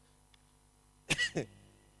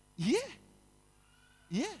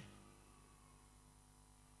 Yeah.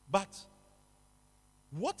 But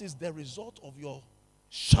what is the result of your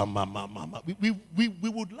shamamama? We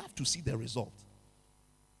would love to see the result.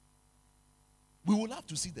 We would love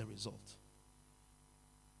to see the result.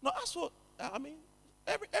 Now, as for,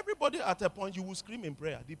 Everybody at a point, you will scream in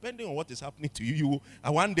prayer. Depending on what is happening to you,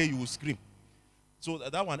 one day you will scream. So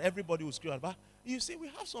that one, everybody will scream. But you see, we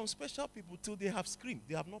have some special people till they have screamed.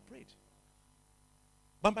 They have not prayed.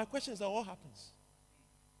 But my question is that what happens?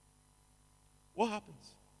 What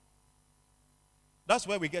happens? That's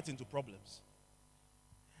where we get into problems.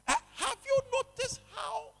 Have you noticed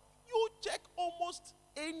how you check almost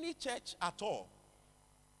any church at all?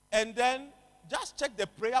 And then just check the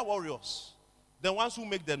prayer warriors, the ones who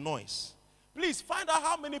make the noise. Please find out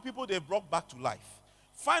how many people they've brought back to life.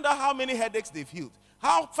 Find out how many headaches they've healed.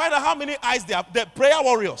 Find out how many eyes they have. The prayer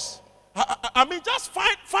warriors. I mean, just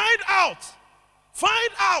find out. Find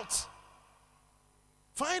out.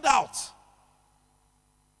 Find out.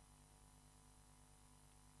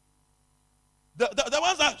 The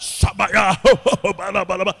ones that Shabaya.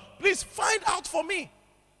 Please find out for me.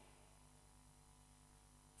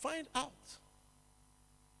 Find out.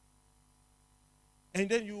 And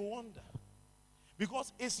then you wonder.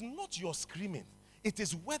 Because it's not your screaming. It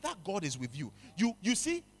is whether God is with you. You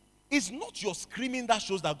see, it's not your screaming that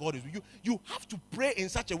shows that God is with you. You have to pray in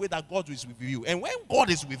such a way that God is with you. And when God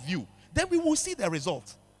is with you, then we will see the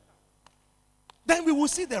result. Then we will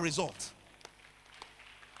see the result.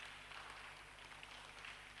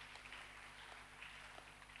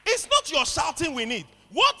 It's not your shouting we need.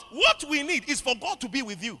 What we need is for God to be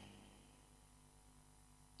with you.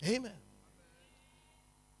 Amen.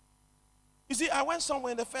 You see, I went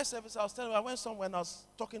somewhere in the first service, I went somewhere and I was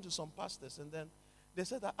talking to some pastors, and then they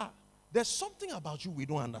said that, there's something about you we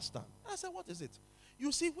don't understand. And I said, what is it?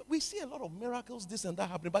 You see, we see a lot of miracles, this and that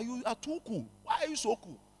happening, but you are too cool. Why are you so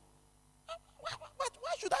cool?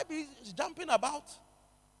 Why should I be jumping about?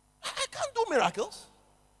 I can't do miracles.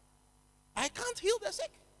 I can't heal the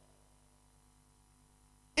sick.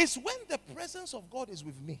 It's when the presence of God is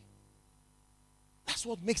with me. That's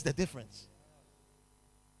what makes the difference.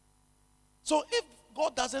 So if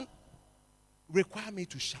God doesn't require me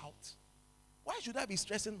to shout, why should I be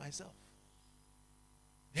stressing myself?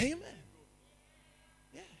 Amen.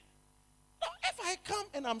 Yeah. Now, if I come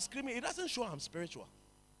and I'm screaming, it doesn't show I'm spiritual.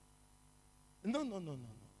 No.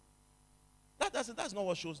 That's not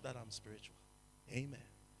what shows that I'm spiritual. Amen.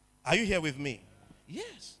 Are you here with me?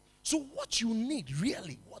 Yes. So what you need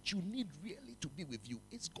really to be with you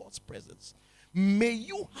is God's presence. May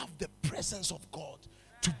you have the presence of God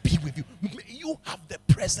to be with you. May you have the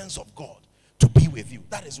presence of God to be with you.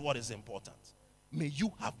 That is what is important. May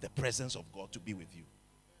you have the presence of God to be with you.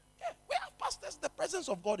 Yeah, we have pastors, the presence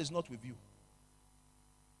of God is not with you.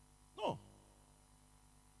 No.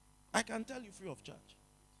 I can tell you free of charge.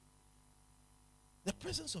 The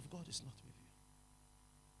presence of God is not with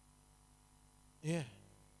you. Yeah.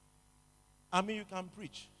 I mean, you can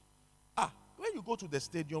preach. When you go to the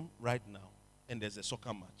stadium right now and there's a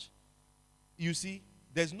soccer match, you see,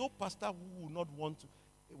 there's no pastor who would not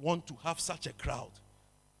want to have such a crowd.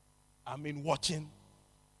 I mean, watching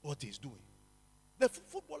what he's doing. The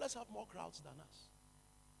footballers have more crowds than us.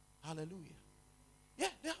 Hallelujah. Yeah,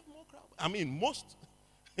 they have more crowds. I mean, most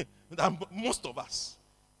of us.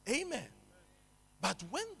 Amen. But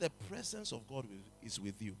when the presence of God is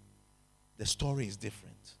with you, the story is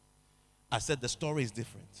different. I said the story is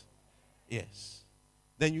different. Yes.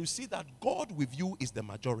 Then you see that God with you is the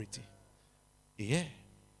majority. Yeah.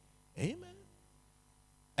 Amen.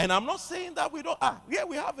 And I'm not saying that we don't. Yeah,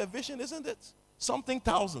 we have a vision, isn't it? Something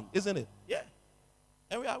thousand, isn't it? Yeah.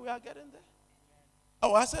 And we are getting there.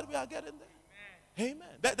 Oh, I said we are getting there.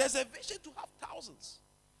 Amen. There's a vision to have thousands.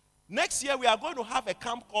 Next year we are going to have a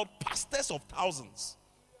camp called Pastors of Thousands.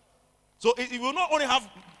 So it will not only have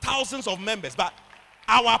thousands of members, but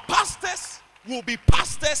our pastors will be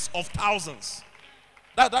pastors of thousands.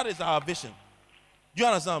 That is our vision. Do you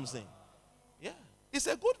understand what I'm saying? Yeah. It's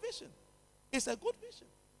a good vision. It's a good vision.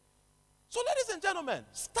 So ladies and gentlemen,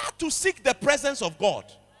 start to seek the presence of God.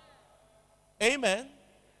 Amen.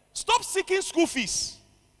 Stop seeking school fees.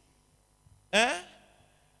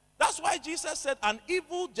 That's why Jesus said an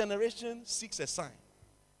evil generation seeks a sign.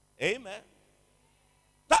 Amen.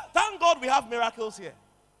 Thank God we have miracles here.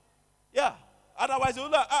 Yeah. Otherwise,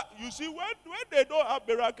 you see, when they don't have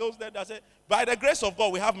miracles, then they say, by the grace of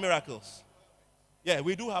God, we have miracles. Yeah,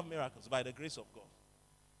 we do have miracles by the grace of God.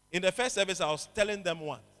 In the first service, I was telling them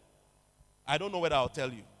one. I don't know whether I'll tell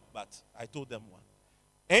you, but I told them one.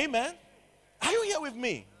 Amen. Are you here with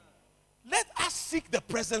me? Let us seek the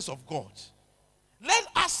presence of God. Let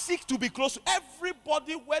us seek to be close to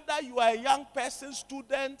everybody, whether you are a young person,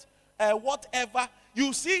 student, whatever.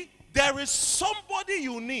 You see, there is somebody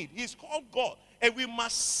you need. He's called God. And we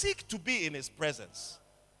must seek to be in his presence.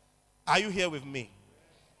 Are you here with me?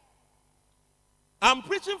 I'm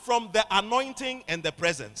preaching from The Anointing and the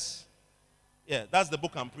Presence. Yeah, that's the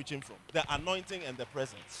book I'm preaching from. The Anointing and the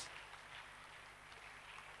Presence.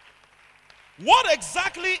 What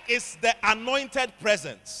exactly is the anointed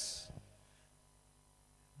presence?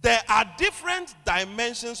 There are different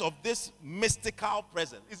dimensions of this mystical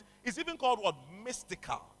presence. It's even called what?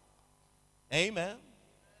 Mystical. Amen.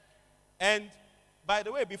 And by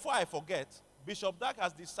the way, before I forget, Bishop Dag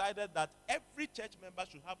has decided that every church member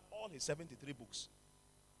should have all his 73 books.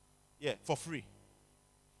 Yeah, for free.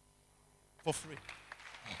 For free.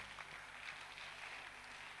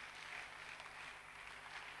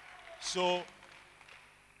 So,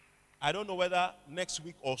 I don't know whether next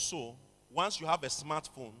week or so, once you have a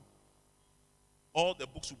smartphone, all the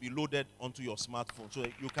books will be loaded onto your smartphone so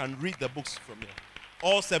that you can read the books from here.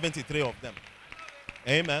 All 73 of them.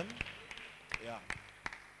 Amen. Yeah.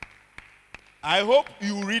 I hope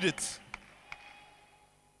you read it.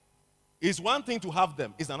 It's one thing to have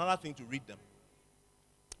them, it's another thing to read them.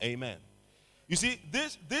 Amen. You see,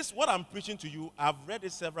 this what I'm preaching to you, I've read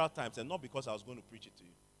it several times, and not because I was going to preach it to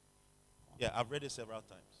you. Yeah, I've read it several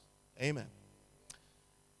times. Amen.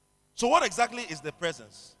 So what exactly is the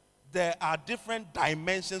presence? There are different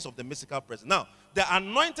dimensions of the mystical presence. Now, the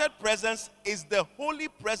anointed presence is the holy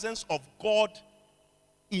presence of God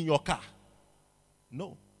in your car.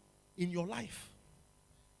 No, in your life.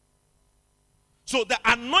 So the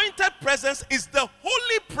anointed presence is the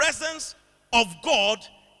holy presence of God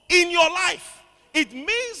in your life. It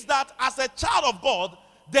means that as a child of God,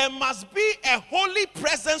 there must be a holy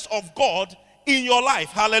presence of God in your life.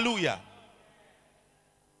 Hallelujah.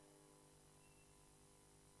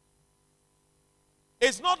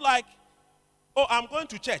 It's not like, oh, I'm going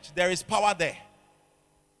to church, there is power there.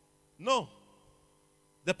 No.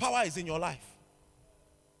 The power is in your life.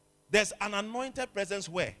 There's an anointed presence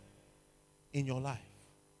where? In your life.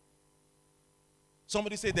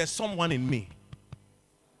 Somebody say, there's someone in me.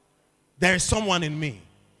 There is someone in me.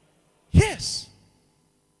 Yes.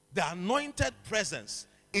 The anointed presence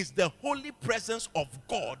is the holy presence of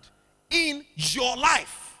God in your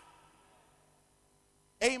life.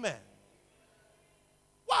 Amen.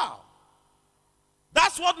 Wow.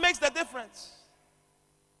 That's what makes the difference.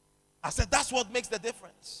 I said that's what makes the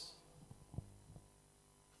difference.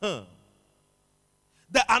 The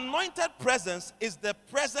anointed presence is the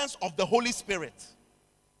presence of the Holy Spirit.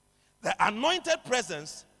 The anointed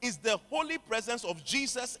presence is the holy presence of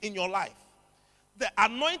Jesus in your life. The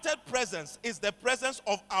anointed presence is the presence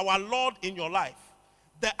of our Lord in your life.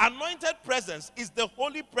 The anointed presence is the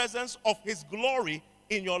holy presence of His glory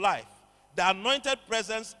in your life. The anointed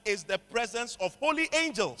presence is the presence of holy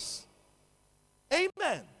angels.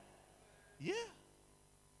 Amen. Yeah.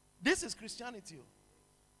 This is Christianity.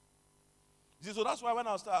 So that's why when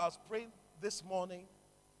I was praying this morning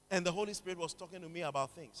and the Holy Spirit was talking to me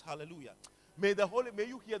about things. Hallelujah. May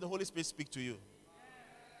you hear the Holy Spirit speak to you.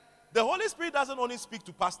 The Holy Spirit doesn't only speak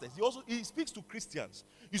to pastors, he speaks to Christians.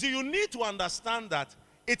 You see, you need to understand that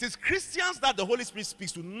it is Christians that the Holy Spirit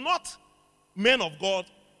speaks to, not men of God,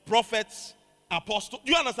 prophets, apostles.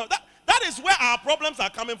 Do you understand? That is where our problems are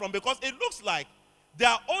coming from, because it looks like there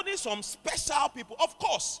are only some special people. Of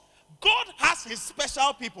course, God has His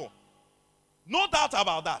special people. No doubt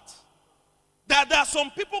about that. There are some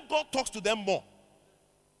people God talks to them more.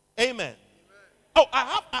 Amen. Oh,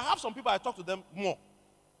 I have some people I talk to them more.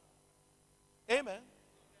 Amen.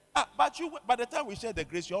 But by the time we share the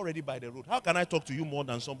grace, you're already by the road. How can I talk to you more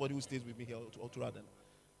than somebody who stays with me here all throughout the night?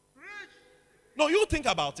 No, you think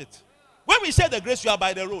about it. When we share the grace, you are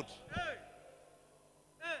by the road.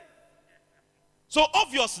 So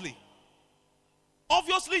obviously,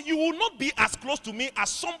 you will not be as close to me as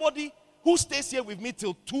somebody who stays here with me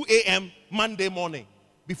till 2 a.m. Monday morning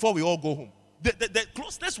before we all go home. The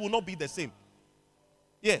closeness will not be the same.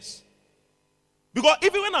 Yes. Because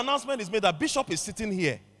even when an announcement is made that Bishop is sitting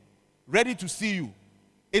here, ready to see you,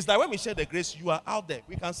 it's like when we share the grace, you are out there.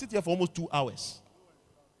 We can sit here for almost 2 hours.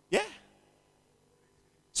 Yeah.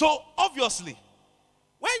 So obviously,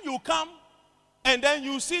 when you come and then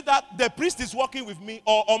you see that the priest is working with me,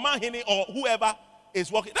 or Mahini, or whoever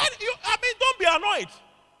is working, don't be annoyed.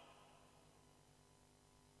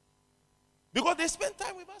 Because they spend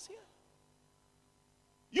time with us here.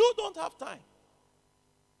 You don't have time.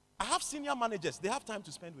 I have senior managers. They have time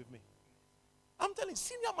to spend with me. I'm telling you,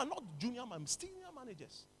 senior man, not junior man, senior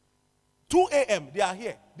managers. 2 a.m. they are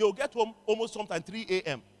here. They will get home almost sometime 3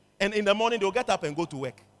 a.m. And in the morning, they will get up and go to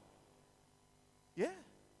work. Yeah.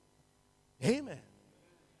 Amen.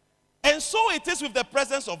 And so it is with the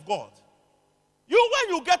presence of God.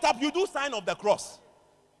 When you get up, you do sign of the cross.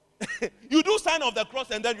 You do sign of the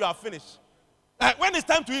cross and then you are finished. When it's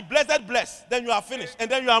time to eat, bless, then you are finished, and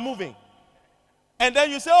then you are moving. And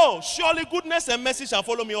then you say, oh, surely goodness and mercy shall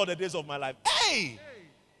follow me all the days of my life. Hey!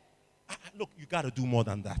 Look, you got to do more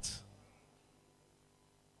than that.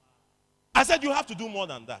 I said you have to do more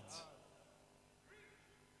than that.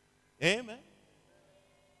 Amen.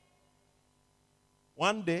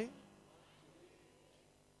 One day,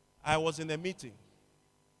 I was in a meeting,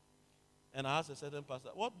 and I asked a certain pastor,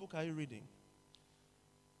 what book are you reading?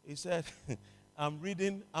 He said, I'm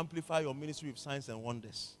reading Amplify Your Ministry with Signs and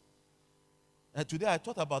Wonders. And today I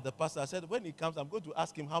thought about the pastor. I said, when he comes, I'm going to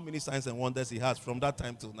ask him how many signs and wonders he has from that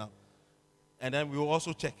time till now. And then we will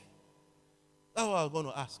also check. That's what I'm going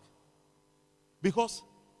to ask. Because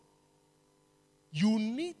you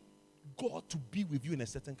need God to be with you in a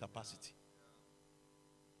certain capacity.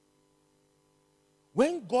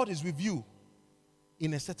 When God is with you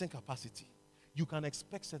in a certain capacity, you can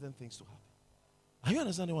expect certain things to happen. Are you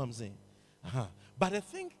understanding what I'm saying? But the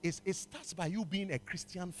thing is, it starts by you being a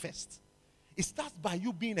Christian first. It starts by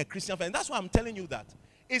you being a Christian first. And that's why I'm telling you that.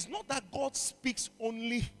 It's not that God speaks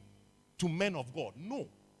only to men of God. No.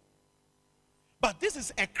 But this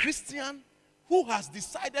is a Christian who has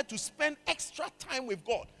decided to spend extra time with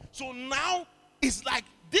God. So now it's like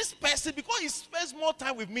this person, because he spends more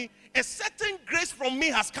time with me, a certain grace from me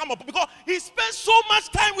has come up because he spends so much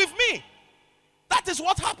time with me. That is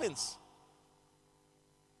what happens.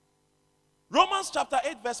 Romans chapter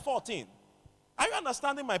 8 verse 14. Are you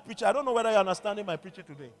understanding my preaching? I don't know whether you're understanding my preaching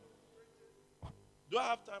today. Do I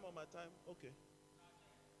have time on my time? Okay.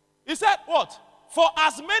 He said what? For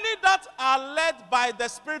as many that are led by the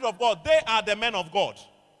Spirit of God, they are the men of God.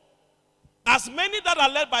 As many that are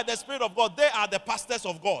led by the Spirit of God, they are the pastors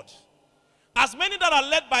of God. As many that are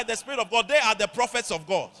led by the Spirit of God, they are the prophets of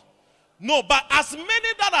God. No, but as many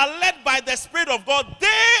that are led by the Spirit of God,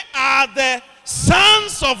 they are the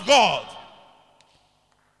sons of God.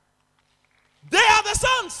 They are the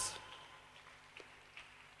sons.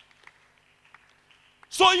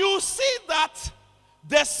 So you see that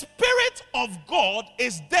the Spirit of God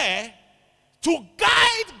is there to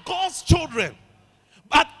guide God's children.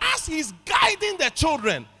 But as he's guiding the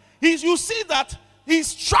children, you see that he's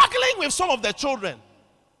struggling with some of the children.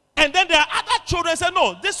 And then there are other children say,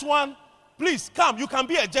 no, this one, please come, you can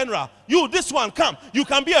be a general. You, this one, come, you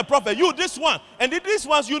can be a prophet. You, this one. And these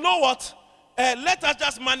ones, you know what? Let us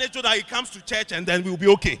just manage so that he comes to church and then we'll be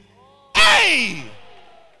okay. Hey!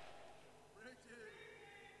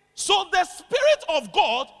 So the Spirit of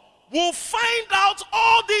God will find out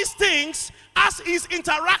all these things as he's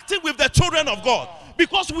interacting with the children of God.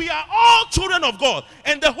 Because we are all children of God.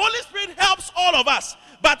 And the Holy Spirit helps all of us.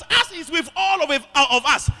 But as he's with all of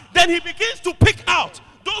us, then he begins to pick out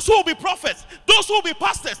those who will be prophets, those who will be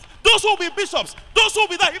pastors, those who will be bishops, those who will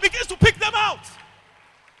be that. He begins to pick them out.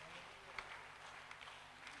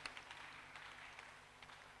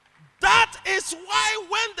 That is why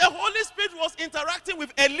when the Holy Spirit was interacting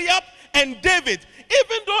with Eliab and David,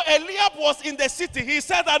 even though Eliab was in the city, he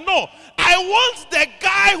said that no, I want the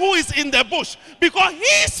guy who is in the bush because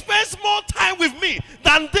he spends more time with me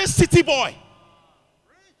than this city boy.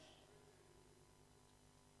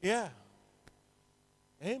 Yeah.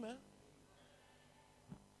 Amen.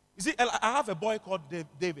 You see, I have a boy called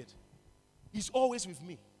David. He's always with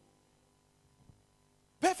me.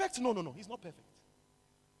 Perfect? No, he's not perfect.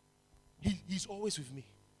 He's always with me.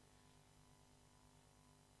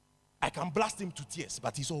 I can blast him to tears,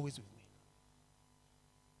 but he's always with me.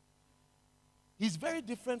 He's very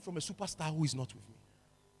different from a superstar who is not with me.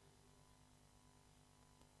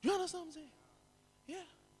 Do you understand what I'm saying? Yeah.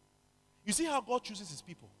 You see how God chooses his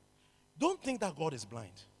people. Don't think that God is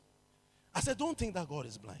blind. I said, don't think that God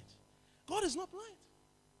is blind. God is not blind.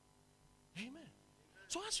 Amen.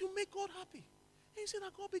 So as you make God happy, you see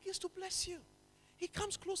that God begins to bless you. He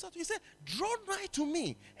comes closer to you. He said, draw nigh to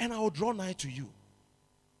me, and I will draw nigh to you.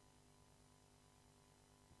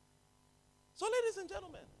 So, ladies and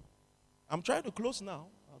gentlemen, I'm trying to close now.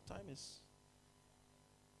 Our time is.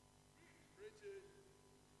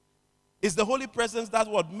 It's the Holy Presence that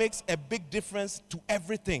what makes a big difference to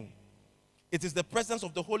everything. It is the presence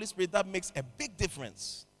of the Holy Spirit that makes a big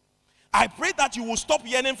difference. I pray that you will stop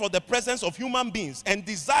yearning for the presence of human beings and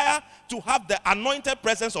desire to have the anointed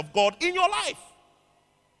presence of God in your life.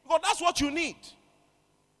 Because that's what you need.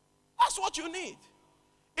 That's what you need.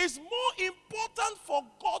 It's more important for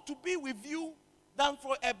God to be with you than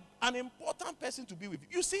for an important person to be with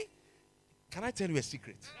you. You see, can I tell you a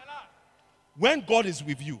secret? When God is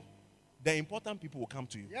with you, the important people will come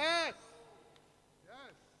to you. Yes.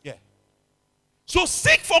 Yeah. So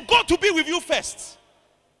seek for God to be with you first.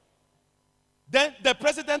 Then the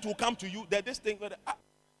president will come to you. This thing.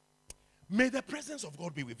 May the presence of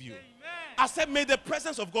God be with you. Amen. I said, may the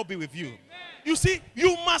presence of God be with you. Amen. You see,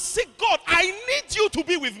 you must seek God. I need you to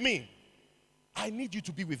be with me. I need you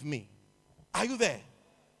to be with me. Are you there?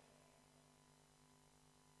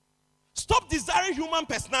 Stop desiring human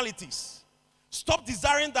personalities. Stop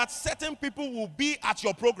desiring that certain people will be at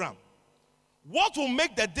your program. What will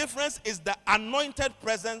make the difference is the anointed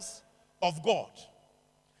presence of God.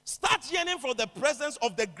 Start yearning for the presence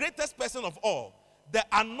of the greatest person of all. The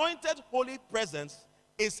anointed holy presence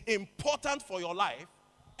is important for your life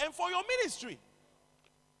and for your ministry.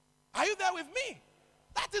 Are you there with me?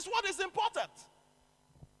 That is what is important.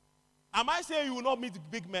 Am I saying you will not meet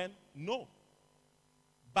big men? No.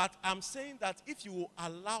 But I'm saying that if you will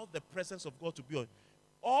allow the presence of God to be on,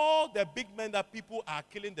 all the big men that people are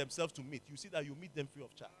killing themselves to meet, you see that you meet them free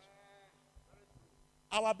of charge.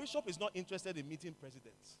 Our bishop is not interested in meeting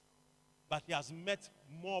presidents, but he has met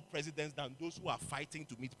more presidents than those who are fighting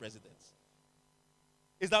to meet presidents.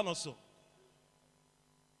 Is that not so?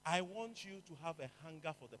 I want you to have a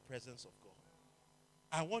hunger for the presence of God.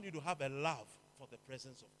 I want you to have a love for the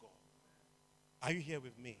presence of God. Are you here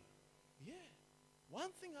with me? Yeah.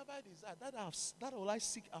 One thing have I desired, that will I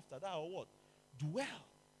seek after, that I will what? Dwell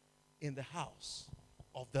in the house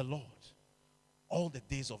of the Lord all the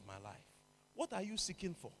days of my life. What are you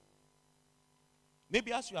seeking for?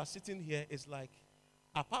 Maybe as you are sitting here, it's like,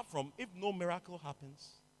 apart from, if no miracle happens,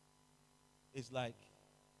 it's like,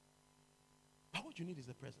 but what you need is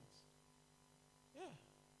the presence. Yeah.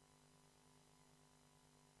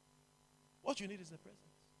 What you need is the presence.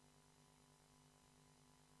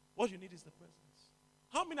 What you need is the presence.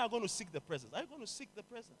 How many are going to seek the presence? Are you going to seek the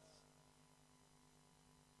presence?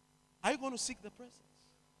 Are you going to seek the presence?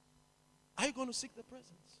 Are you going to seek the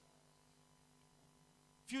presence?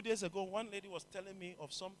 A few days ago, one lady was telling me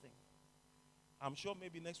of something. I'm sure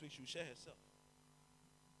maybe next week she'll share herself.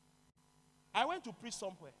 I went to preach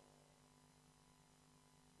somewhere.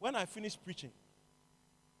 When I finished preaching,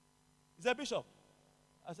 he said, Bishop,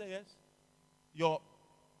 I said, yes.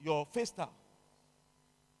 Your face towel,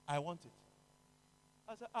 I want it.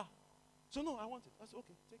 I said, so no, I want it. I said,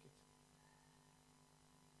 okay, take it.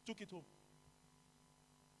 Took it home.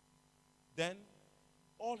 Then,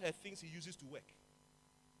 all her things he uses to work,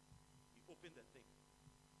 he opened the thing,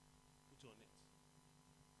 put on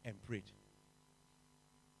it, and prayed.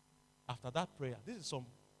 After that prayer, this is some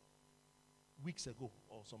weeks ago,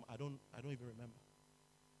 or some, I don't even remember.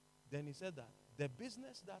 Then he said that the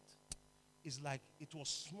business that is like, it was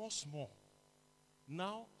small.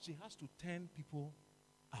 Now she has to turn people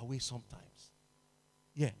away sometimes.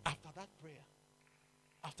 Yeah, after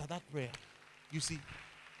that prayer, you see.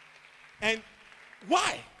 And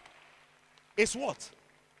why? It's what?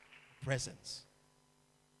 Presence.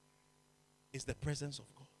 It's the presence of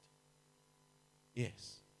God.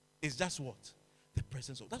 Yes. It's just what? The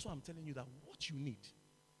presence of. That's why I'm telling you that what you need.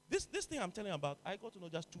 This thing I'm telling you about, I got to know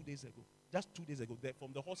just 2 days ago. Just 2 days ago,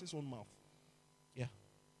 from the horse's own mouth. Yeah.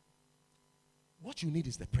 What you need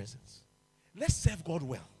is the presence. Let's serve God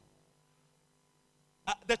well.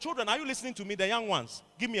 The children, are you listening to me? The young ones,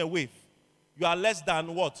 give me a wave. You are less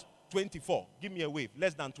than what? 24. Give me a wave.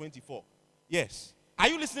 Less than 24. Yes. Are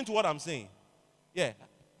you listening to what I'm saying? Yeah.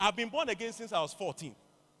 I've been born again since I was 14.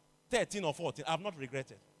 13 or 14. I've not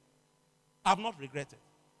regretted. I've not regretted.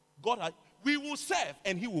 We will serve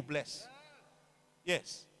and he will bless.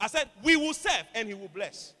 Yes. I said, we will serve and he will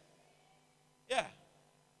bless. Yeah.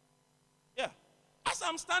 Yeah. As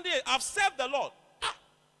I'm standing here, I've served the Lord.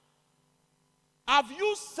 I've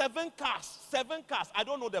used 7 cars. 7 cars. I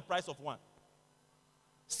don't know the price of one.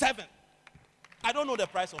 7. I don't know the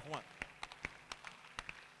price of one.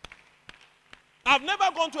 I've never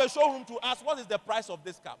gone to a showroom to ask what is the price of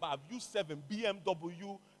this car. But I've used 7.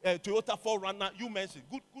 BMW, Toyota 4Runner. You mentioned.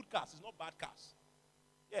 Good cars. It's not bad cars.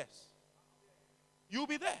 Yes. You'll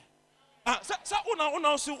be there.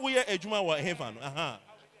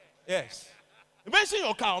 Yes. Mention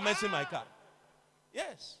your car or mention my car.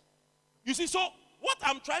 Yes. You see, so what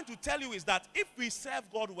I'm trying to tell you is that if we serve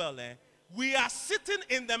God well, we are sitting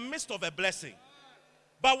in the midst of a blessing.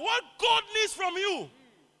 But what God needs from you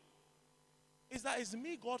is that it's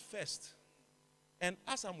me, God, first. And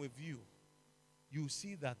as I'm with you, you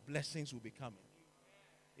see that blessings will be coming.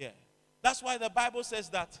 Yeah. That's why the Bible says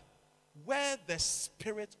that where the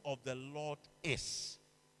Spirit of the Lord is,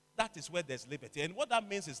 that is where there's liberty. And what that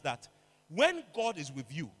means is that when God is with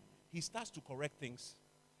you, he starts to correct things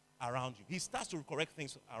around you. He starts to correct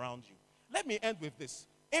things around you. Let me end with this.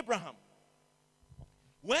 Abraham.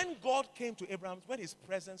 When God came to Abraham, when his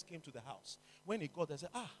presence came to the house, when he got there, he said,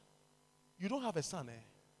 you don't have a son,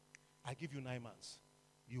 I give you 9 months.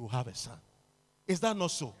 You will have a son. Is that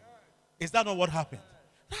not so? Is that not what happened?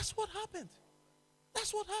 That's what happened.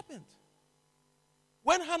 That's what happened.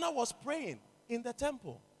 When Hannah was praying in the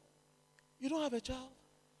temple, you don't have a child,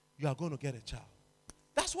 you are going to get a child.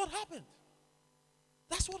 That's what happened.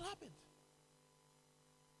 That's what happened.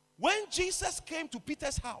 When Jesus came to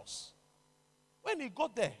Peter's house, when he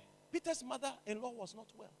got there, Peter's mother-in-law was not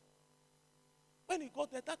well. When he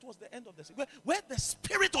got there, that was the end of the scene. Where the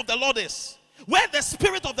Spirit of the Lord is, where the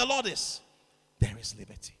Spirit of the Lord is, there is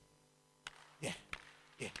liberty. Yeah,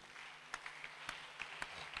 yeah.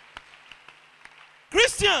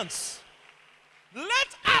 Christians,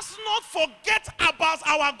 let us not forget about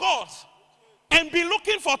our God and be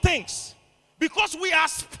looking for things, because we are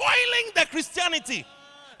spoiling the Christianity.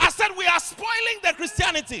 I said we are spoiling the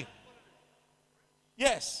Christianity.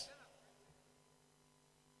 Yes.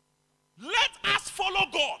 Let us follow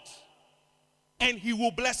God and He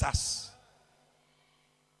will bless us.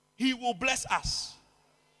 He will bless us.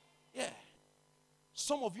 Yeah.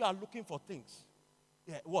 Some of you are looking for things.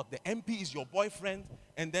 Yeah, what? The MP is your boyfriend,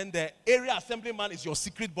 and then the area assemblyman is your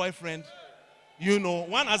secret boyfriend. You know,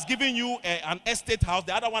 one has given you an estate house,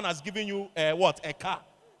 the other one has given you what? A car.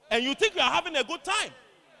 And you think you are having a good time.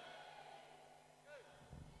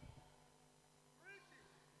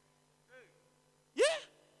 Yeah.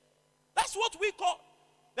 That's what we call.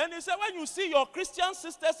 Then you say, when you see your Christian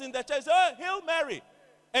sisters in the church, say, hey, Hail Mary.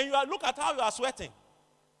 And you are, look at how you are sweating.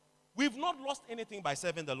 We've not lost anything by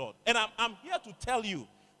serving the Lord. And I'm here to tell you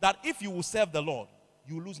that if you will serve the Lord,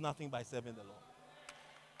 you lose nothing by serving the Lord.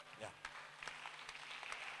 Yeah.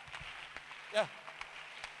 Yeah.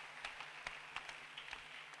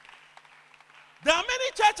 There are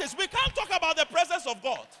many churches, we can't talk about the presence of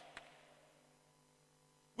God.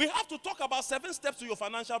 We have to talk about 7 steps to your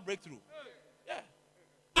financial breakthrough. Yeah.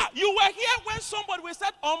 You were here when somebody, we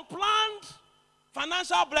said unplanned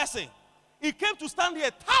financial blessing. He came to stand here,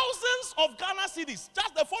 thousands of Ghana cedis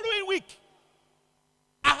just the following week.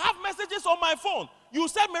 I have messages on my phone. You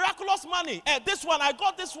said miraculous money. This one, I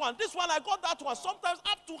got this one. This one, I got that one. Sometimes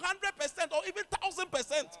up to 100% or even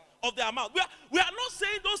 1,000% of the amount. We are not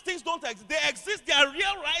saying those things don't exist. They exist. They are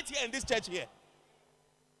real right here in this church here.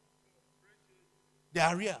 They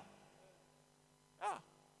are real. Yeah.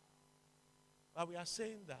 But we are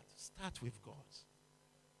saying that start with God.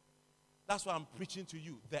 That's why I'm preaching to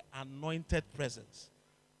you, the anointed presence.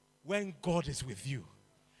 When God is with you,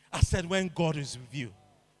 I said when God is with you,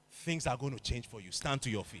 things are going to change for you. Stand to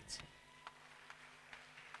your feet.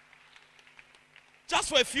 Just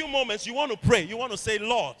for a few moments, you want to pray. You want to say,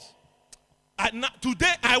 Lord,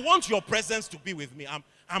 today I want your presence to be with me.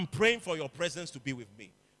 I'm praying for your presence to be with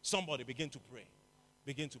me. Somebody begin to pray.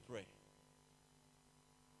 Begin to pray.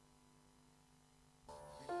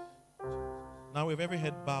 Now with every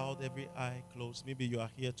head bowed, every eye closed, maybe you are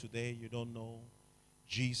here today, you don't know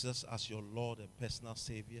Jesus as your Lord and personal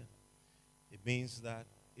Savior. It means that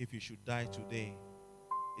if you should die today,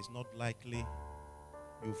 it's not likely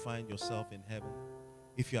you'll find yourself in heaven.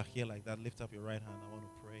 If you are here like that, lift up your right hand. I want to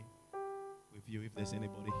pray with you if there's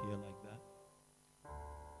anybody here like that.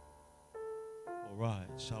 All right,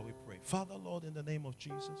 shall we pray? Father, Lord, in the name of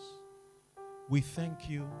Jesus, we thank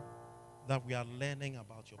you that we are learning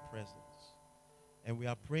about your presence. And we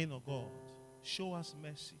are praying, oh God, show us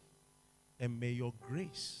mercy. And may your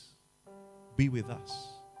grace be with us.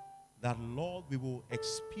 That, Lord, we will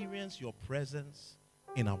experience your presence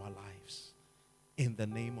in our lives. In the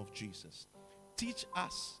name of Jesus. Teach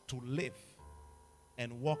us to live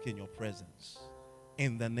and walk in your presence.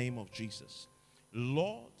 In the name of Jesus.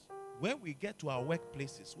 Lord, when we get to our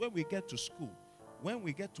workplaces, when we get to school, when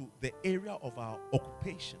we get to the area of our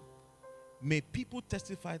occupation, may people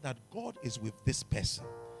testify that God is with this person.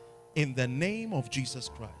 In the name of Jesus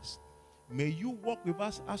Christ. May you walk with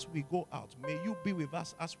us as we go out. May you be with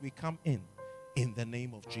us as we come in. In the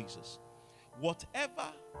name of Jesus. Whatever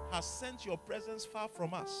has sent your presence far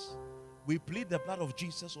from us, we plead the blood of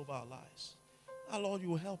Jesus over our lives. Our Lord, you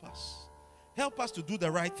will help us. Help us to do the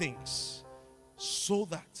right things so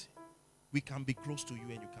that we can be close to you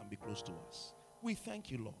and you can be close to us. We thank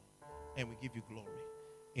you, Lord, and we give you glory.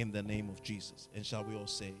 In the name of Jesus. And shall we all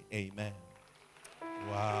say amen?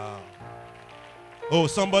 Wow. Oh,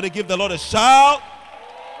 somebody give the Lord a shout.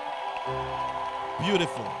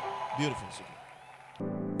 Beautiful. Beautiful.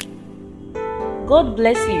 God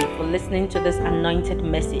bless you for listening to this anointed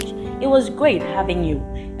message. It was great having you,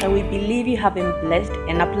 and we believe you have been blessed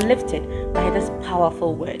and uplifted by this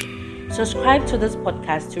powerful word. Subscribe to this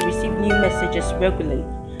podcast to receive new messages regularly.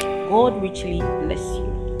 God richly bless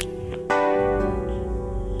you.